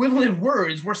equivalent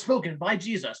words were spoken by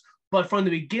Jesus. But from the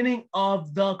beginning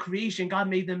of the creation, God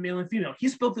made them male and female. He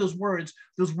spoke those words.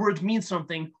 Those words mean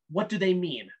something. What do they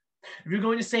mean? If you're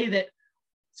going to say that,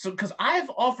 so because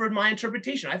I've offered my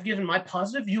interpretation, I've given my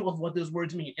positive view of what those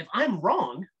words mean. If I'm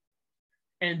wrong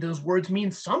and those words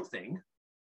mean something,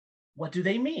 what do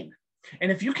they mean?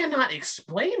 And if you cannot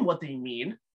explain what they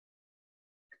mean,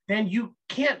 then you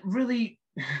can't really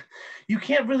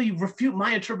refute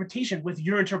my interpretation with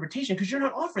your interpretation, because you're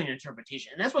not offering an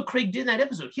interpretation. And that's what Craig did in that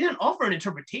episode. He didn't offer an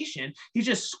interpretation. He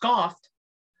just scoffed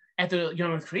at the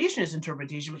young earth creationist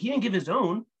interpretation, but he didn't give his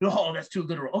own. Oh, that's too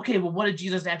literal. Okay, well, what did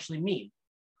Jesus actually mean?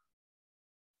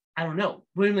 I don't know.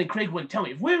 William Lane Craig wouldn't tell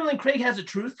me. If William Lane Craig has the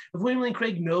truth, if William Lane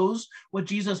Craig knows what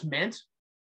Jesus meant,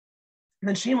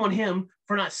 then shame on him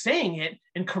for not saying it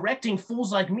and correcting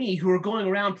fools like me who are going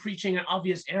around preaching an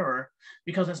obvious error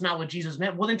because that's not what Jesus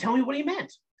meant. Well, then tell me what he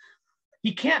meant.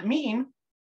 He can't mean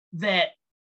that,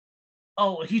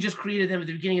 oh, he just created them at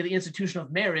the beginning of the institution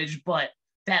of marriage, but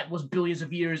that was billions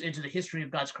of years into the history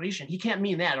of God's creation. He can't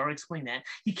mean that or explain that.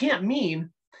 He can't mean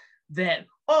that,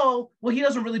 oh, well, he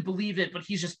doesn't really believe it, but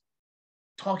he's just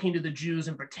talking to the Jews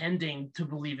and pretending to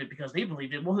believe it because they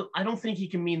believed it. Well, I don't think he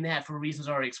can mean that for reasons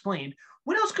already explained.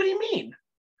 What else could he mean?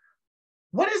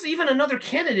 What is even another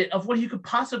candidate of what he could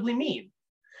possibly mean?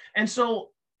 And so,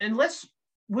 unless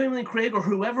William Lane Craig or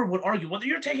whoever would argue, well,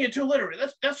 you're taking it too literally.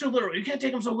 That's too literal. You can't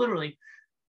take him so literally.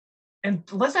 And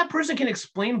unless that person can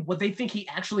explain what they think he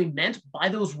actually meant by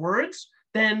those words,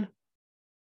 then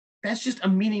that's just a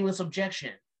meaningless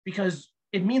objection, because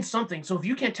it means something. So if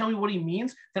you can't tell me what he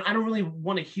means, then I don't really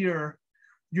want to hear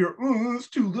your, oh, it's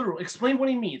too literal. Explain what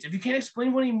he means. If you can't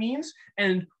explain what he means,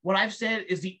 and what I've said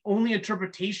is the only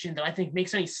interpretation that I think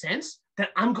makes any sense, then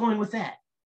I'm going with that.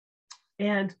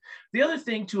 And the other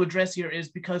thing to address here is,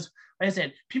 because, like I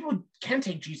said, people can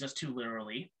take Jesus too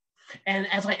literally. And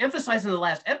as I emphasized in the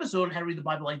last episode on how to read the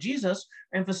Bible like Jesus,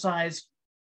 emphasize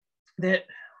that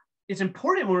it's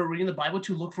important when we're reading the Bible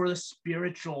to look for the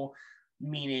spiritual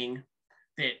meaning,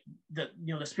 that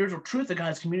the spiritual truth that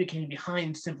God is communicating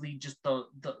behind simply just the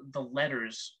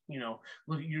letters.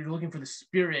 You're looking for the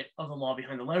spirit of the law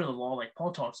behind the letter of the law, like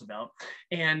Paul talks about.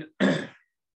 And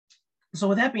so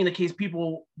with that being the case,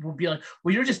 people will be like,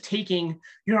 well, you're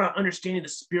not understanding the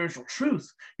spiritual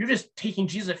truth. You're just taking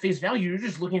Jesus at face value. You're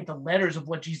just looking at the letters of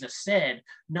what Jesus said,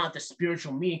 not the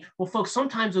spiritual meaning. Well, folks,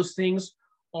 sometimes those things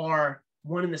are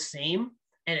one and the same.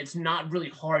 and it's not really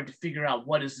hard to figure out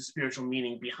what is the spiritual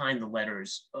meaning behind the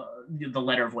letters, the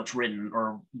letter of what's written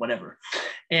or whatever.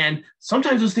 And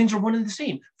sometimes those things are one and the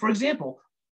same. For example,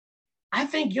 I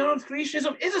think young earth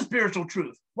creationism is a spiritual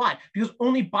truth. Why? Because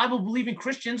only Bible-believing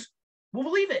Christians will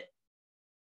believe it.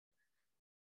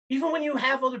 Even when you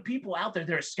have other people out there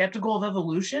that are skeptical of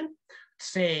evolution,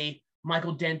 say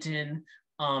Michael Denton,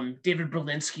 David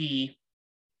Berlinski,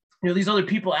 these other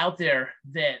people out there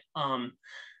that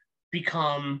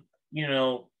become,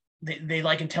 they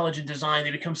like intelligent design,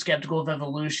 they become skeptical of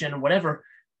evolution or whatever.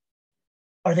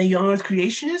 Are they young earth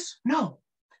creationists? No.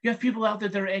 You have people out there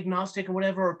that are agnostic or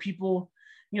whatever, or people,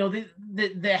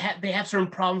 they have certain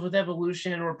problems with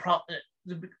evolution or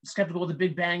skeptical of the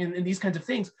Big Bang and these kinds of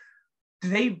things. Do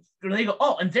they go,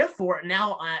 oh, and therefore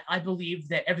now I believe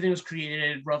that everything was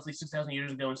created roughly 6,000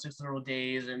 years ago in 6 literal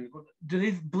days? And do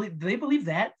they believe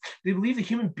that? Do they believe that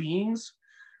human beings,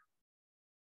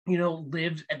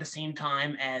 lived at the same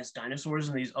time as dinosaurs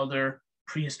and these other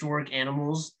prehistoric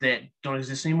animals that don't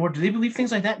exist anymore? Do they believe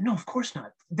things like that? No, of course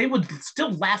not. They would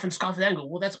still laugh and scoff at that and go,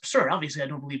 well, that's absurd. Obviously, I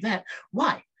don't believe that.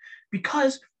 Why?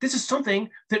 Because this is something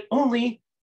that only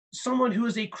someone who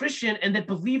is a Christian and that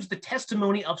believes the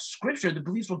testimony of Scripture, that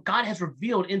believes what God has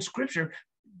revealed in Scripture,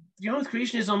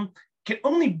 creationism can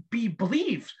only be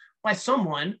believed by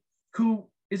someone who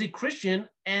is a Christian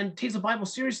and takes the Bible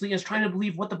seriously and is trying to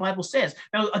believe what the Bible says.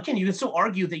 Now, again, you can still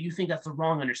argue that you think that's the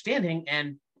wrong understanding,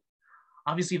 and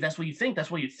obviously, if that's what you think,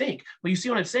 that's what you think. But you see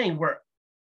what I'm saying? Where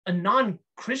a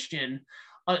non-Christian,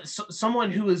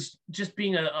 someone who is just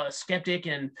being a skeptic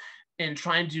and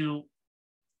trying to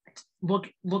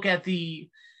look at the,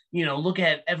 look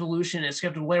at evolution in a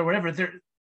skeptical way or whatever,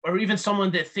 or even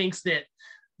someone that thinks that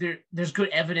there's good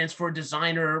evidence for a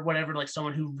designer or whatever, like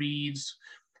someone who reads,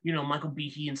 Michael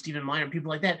Behe and Stephen Meyer and people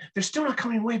like that, they're still not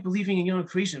coming away believing in young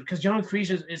creation, because young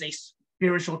creation is a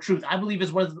spiritual truth. I believe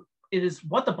it is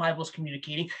what the Bible is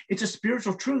communicating. It's a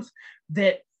spiritual truth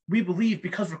that we believe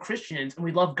because we're Christians and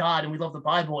we love God and we love the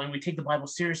Bible and we take the Bible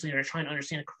seriously and are trying to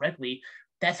understand it correctly.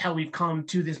 That's how we've come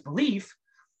to this belief.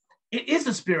 It is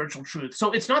a spiritual truth.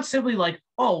 So it's not simply like,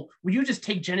 oh, well, you just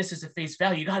take Genesis at face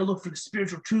value. You got to look for the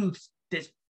spiritual truth that's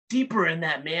deeper in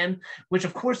that, man, which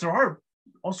of course there are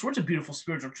all sorts of beautiful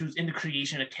spiritual truths in the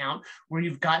creation account where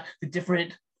you've got the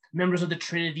different members of the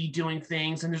Trinity doing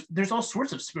things, and there's all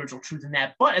sorts of spiritual truth in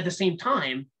that. But at the same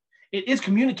time, it is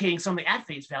communicating something at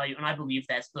face value, and I believe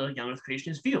that's the young earth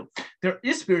creationist view. There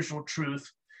is spiritual truth.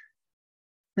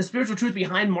 The spiritual truth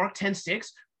behind Mark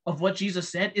 10:6 of what Jesus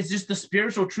said is just the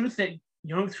spiritual truth that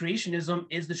young earth creationism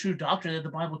is the true doctrine that the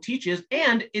Bible teaches,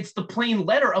 and it's the plain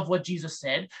letter of what Jesus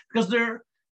said, because there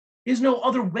is no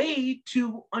other way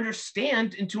to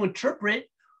understand and to interpret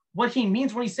what he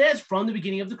means when he says, from the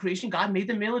beginning of the creation, God made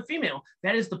them male and female.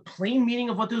 That is the plain meaning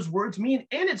of what those words mean.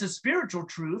 And it's a spiritual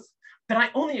truth that I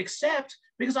only accept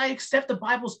because I accept the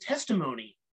Bible's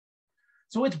testimony.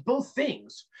 So it's both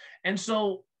things. And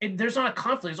so there's not a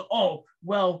conflict. It's, oh,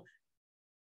 well,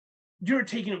 you're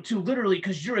taking it too literally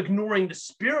because you're ignoring the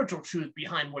spiritual truth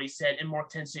behind what he said in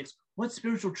Mark 10:6. What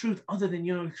spiritual truth other than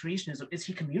young earth creationism is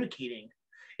he communicating?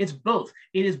 It's both.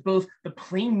 It is both the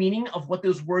plain meaning of what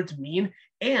those words mean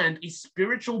and a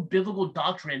spiritual biblical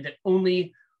doctrine that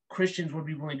only Christians would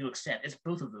be willing to accept. It's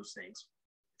both of those things.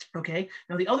 Okay.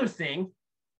 Now, the other thing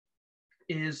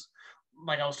is,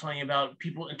 like I was talking about,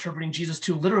 people interpreting Jesus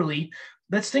too literally.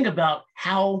 Let's think about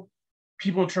how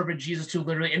people interpret Jesus too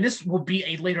literally. And this will be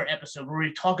a later episode where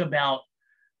we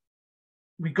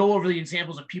go over the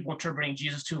examples of people interpreting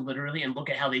Jesus too literally and look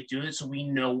at how they do it so we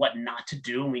know what not to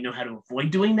do and we know how to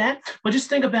avoid doing that. But just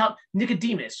think about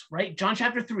Nicodemus, right? John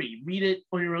chapter 3, read it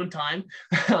on your own time.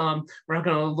 We're not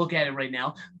going to look at it right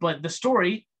now, but the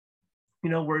story,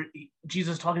 where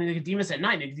Jesus is talking to Nicodemus at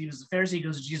night. Nicodemus is a Pharisee,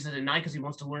 goes to Jesus at night because he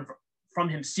wants to learn from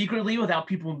him secretly without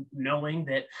people knowing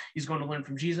that he's going to learn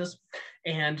from Jesus.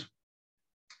 And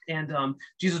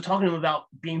Jesus is talking to him about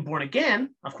being born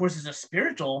again. Of course, it's a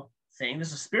spiritual thing. This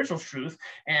is a spiritual truth.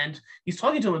 And he's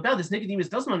talking to him about this. Nicodemus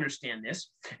doesn't understand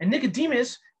this. And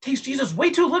Nicodemus takes Jesus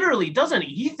way too literally, doesn't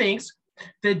he? He thinks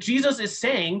that Jesus is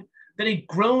saying that a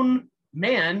grown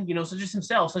man, such as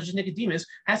himself, such as Nicodemus,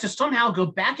 has to somehow go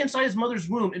back inside his mother's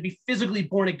womb and be physically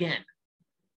born again.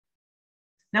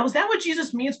 Now, is that what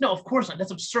Jesus means? No, of course not.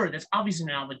 That's absurd. That's obviously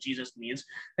not what Jesus means.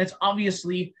 He's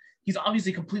obviously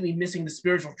completely missing the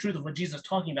spiritual truth of what Jesus is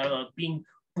talking about being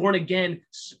born again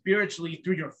spiritually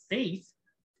through your faith.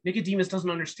 Nicodemus doesn't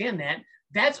understand that.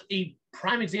 That's a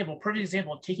prime example, perfect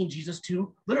example of taking Jesus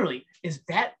too literally. Is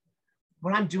that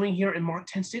what I'm doing here in Mark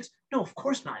 10:6? No, of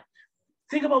course not.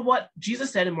 Think about what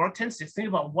Jesus said in Mark 10:6. Think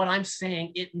about what I'm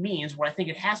saying it means, what I think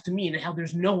it has to mean, and how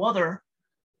there's no other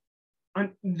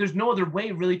there's no other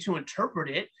way really to interpret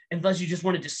it unless you just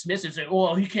want to dismiss it and say,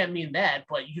 oh, you can't mean that,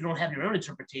 but you don't have your own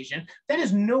interpretation. That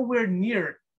is nowhere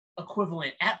near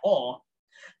equivalent at all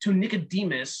to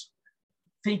Nicodemus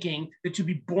thinking that to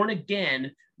be born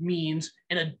again means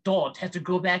an adult has to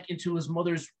go back into his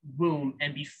mother's womb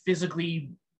and be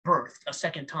physically birthed a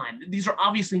second time. These are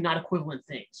obviously not equivalent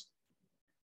things.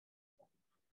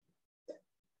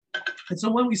 And so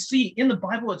when we see in the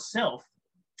Bible itself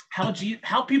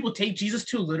how people take Jesus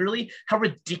too literally, how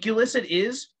ridiculous it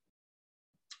is,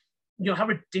 how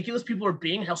ridiculous people are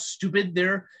being, how stupid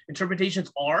their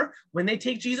interpretations are when they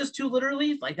take Jesus too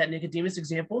literally, like that Nicodemus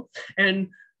example. And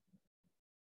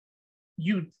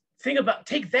you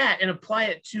take that and apply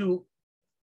it to,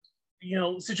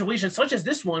 situations such as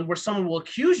this one where someone will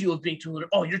accuse you of being too literal.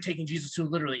 Oh, you're taking Jesus too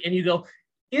literally. And you go,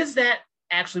 is that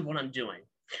actually what I'm doing?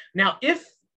 Now, if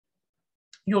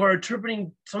you're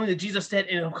interpreting something that Jesus said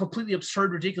in a completely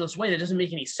absurd, ridiculous way that doesn't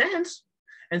make any sense,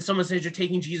 and someone says you're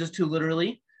taking Jesus too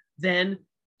literally, then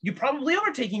you probably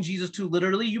are taking Jesus too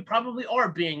literally. You probably are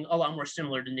being a lot more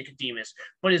similar to Nicodemus.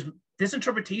 But is this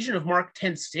interpretation of Mark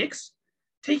 10:6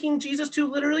 taking Jesus too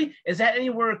literally? Is that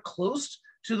anywhere close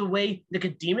to the way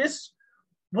Nicodemus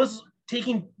was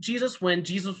taking Jesus when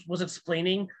Jesus was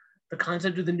explaining the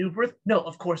concept of the new birth? No,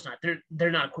 of course not.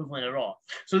 They're not equivalent at all.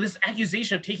 So this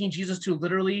accusation of taking Jesus too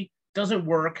literally doesn't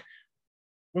work.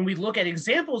 When we look at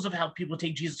examples of how people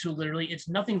take Jesus too literally, it's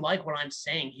nothing like what I'm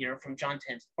saying here from John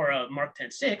 10 or Mark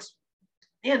 10:6.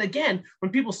 And again,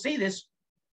 when people say this,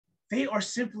 they are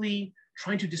simply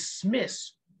trying to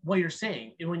dismiss what you're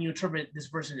saying. And when you interpret this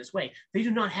verse in this way, they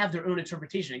do not have their own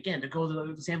interpretation. Again, to go to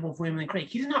the example of William Lane Craig,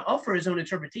 he did not offer his own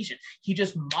interpretation. He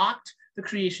just mocked the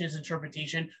creationist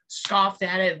interpretation, scoffed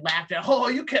at it, laughed at, oh,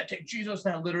 you can't take Jesus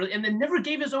that literally, and then never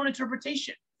gave his own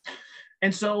interpretation.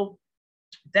 And so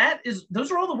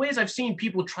those are all the ways I've seen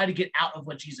people try to get out of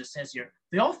what Jesus says here.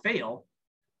 They all fail.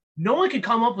 No one can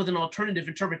come up with an alternative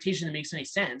interpretation that makes any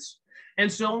sense.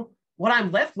 And so what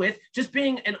I'm left with, just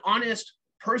being an honest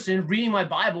person reading my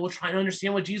Bible, trying to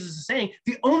understand what Jesus is saying,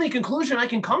 the only conclusion I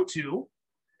can come to,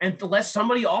 and unless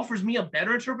somebody offers me a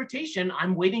better interpretation,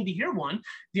 I'm waiting to hear one,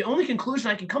 the only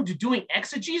conclusion I can come to doing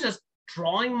exegesis,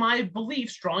 drawing my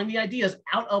beliefs, drawing the ideas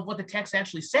out of what the text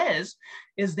actually says,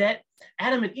 is that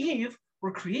Adam and Eve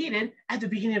were created at the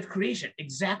beginning of creation,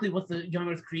 exactly what the young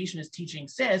earth creationist teaching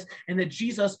says, and that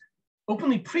Jesus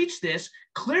openly preached this.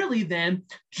 Clearly then,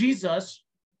 Jesus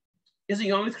is a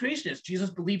young earth creationist. Jesus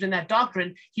believed in that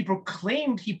doctrine. He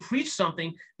proclaimed, he preached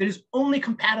something that is only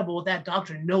compatible with that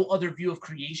doctrine. No other view of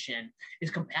creation is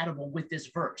compatible with this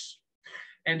verse.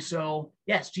 And so,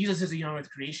 yes, Jesus is a young earth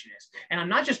creationist. And I'm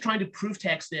not just trying to proof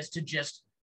text this to just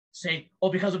say, oh,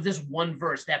 because of this one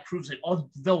verse, that proves it,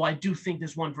 although I do think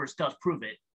this one verse does prove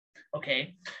it.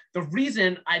 Okay. The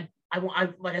reason I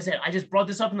like I said, I just brought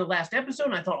this up in the last episode,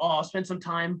 and I thought, oh, I'll spend some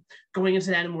time going into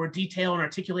that in more detail and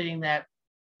articulating that.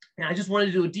 And I just wanted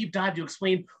to do a deep dive to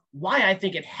explain why I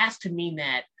think it has to mean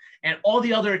that, and all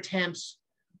the other attempts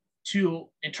to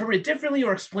interpret it differently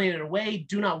or explain it away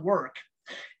do not work.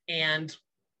 And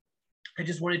I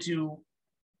just wanted to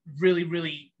really,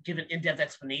 really give an in-depth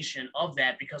explanation of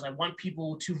that, because I want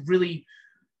people to really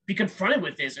be confronted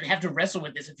with this and have to wrestle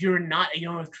with this. If you're not a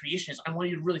young earth creationist, I want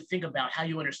you to really think about how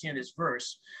you understand this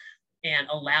verse and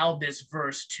allow this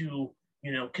verse to,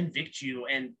 convict you,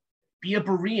 and be a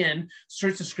Berean,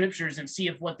 search the scriptures and see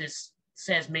if what this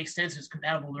says makes sense, is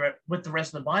compatible with the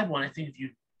rest of the Bible. And I think if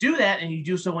you do that, and you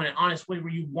do so in an honest way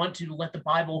where you want to let the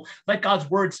Bible, let God's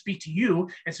word speak to you,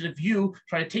 instead of you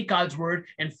trying to take God's word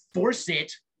and force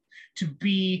it to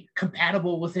be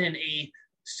compatible within a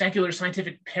secular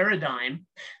scientific paradigm,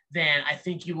 then I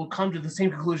think you will come to the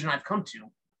same conclusion I've come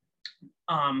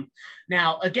to.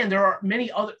 Now, again,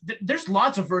 there's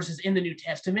lots of verses in the New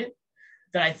Testament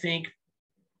that I think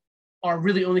are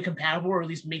really only compatible, or at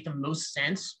least make the most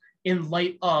sense in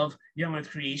light of young earth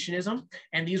creationism.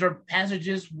 And these are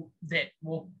passages that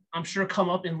will, I'm sure, come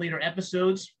up in later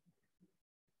episodes,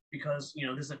 because,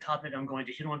 this is a topic I'm going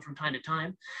to hit on from time to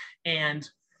time. And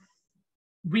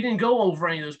we didn't go over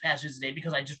any of those passages today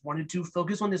because I just wanted to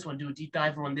focus on this one, do a deep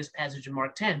dive on this passage in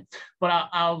Mark 10. But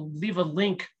I'll leave a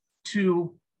link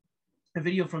to a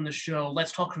video from the show,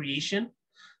 Let's Talk Creation,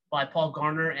 by Paul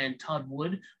Garner and Todd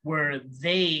Wood, where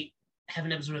they have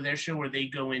an episode of their show where they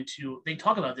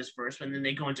talk about this verse, and then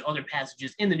they go into other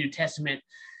passages in the New Testament.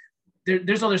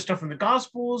 There's other stuff from the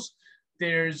Gospels.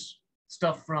 There's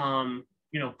stuff from,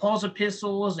 Paul's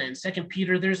epistles and 2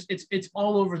 Peter. It's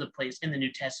all over the place in the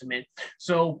New Testament.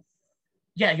 So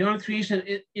yeah, young earth creation,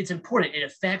 it's important. It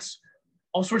affects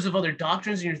all sorts of other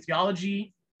doctrines in your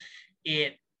theology.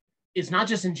 It it's not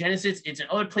just in Genesis, it's in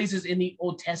other places in the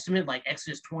Old Testament, like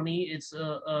Exodus 20. It's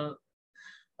a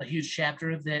huge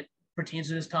chapter that pertains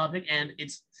to this topic, and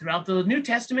it's throughout the New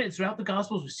Testament, it's throughout the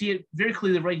Gospels. We see it very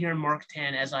clearly right here in Mark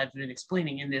 10, as I've been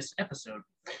explaining in this episode.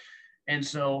 And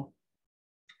so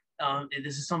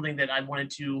this is something that I wanted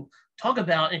to talk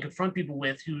about and confront people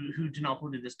with who do not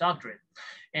hold to this doctrine.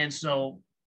 And so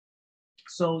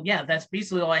yeah, that's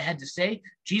basically all I had to say.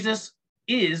 Jesus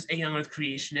is a young earth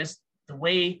creationist. The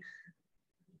way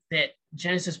that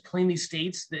Genesis plainly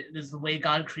states that is the way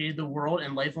God created the world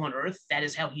and life on earth. That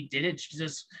is how he did it.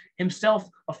 Jesus himself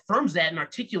affirms that and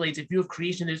articulates a view of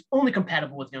creation that is only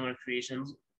compatible with young earth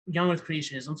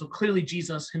creationism. So clearly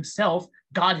Jesus himself,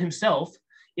 God himself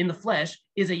in the flesh,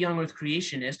 is a young earth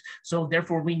creationist. So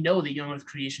therefore we know that young earth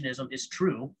creationism is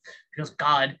true because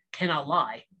God cannot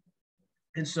lie.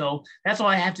 And so that's all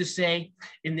I have to say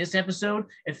in this episode.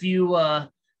 If you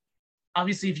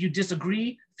obviously, if you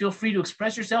disagree, feel free to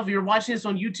express yourself. If you're watching this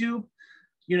on YouTube,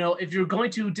 if you're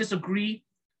going to disagree,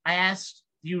 I ask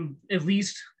you at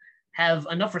least have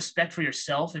enough respect for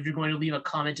yourself. If you're going to leave a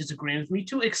comment disagreeing with me,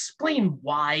 to explain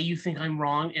why you think I'm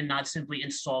wrong and not simply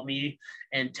insult me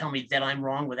and tell me that I'm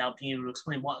wrong without being able to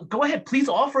explain why. Go ahead, please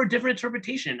offer a different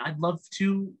interpretation. I'd love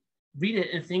to read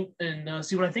it and think and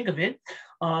see what I think of it.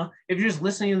 If you're just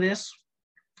listening to this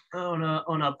on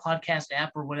a podcast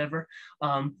app or whatever,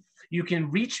 you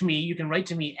can reach me. You can write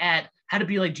to me at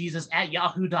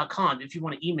howtobelikejesus@yahoo.com if you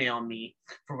want to email me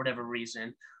for whatever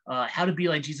reason.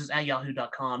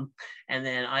 howtobelikejesus@yahoo.com. And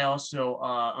then I also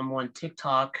I'm on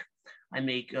TikTok. I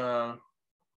make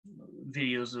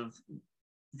videos of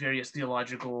various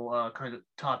theological kind of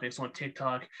topics on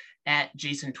TikTok. At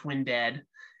Jason Twindad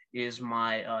is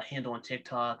my handle on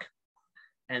TikTok.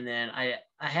 And then I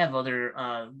have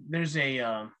other there's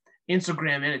a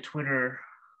Instagram and Twitter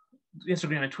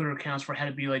accounts for How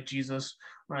to Be Like Jesus.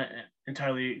 I'm not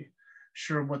entirely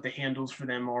sure what the handles for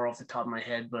them are off the top of my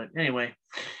head, but anyway,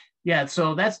 yeah.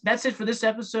 So that's it for this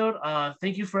episode.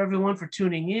 Thank you for everyone for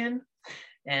tuning in,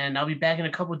 and I'll be back in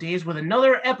a couple of days with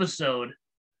another episode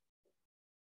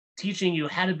teaching you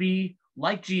how to be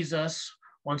like Jesus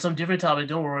on some different topic.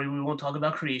 Don't worry, we won't talk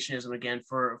about creationism again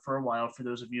for a while, for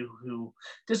those of you who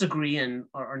disagree and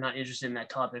are not interested in that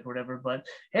topic or whatever. But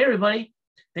hey, everybody,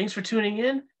 thanks for tuning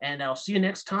in, and I'll see you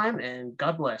next time, and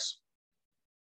God bless.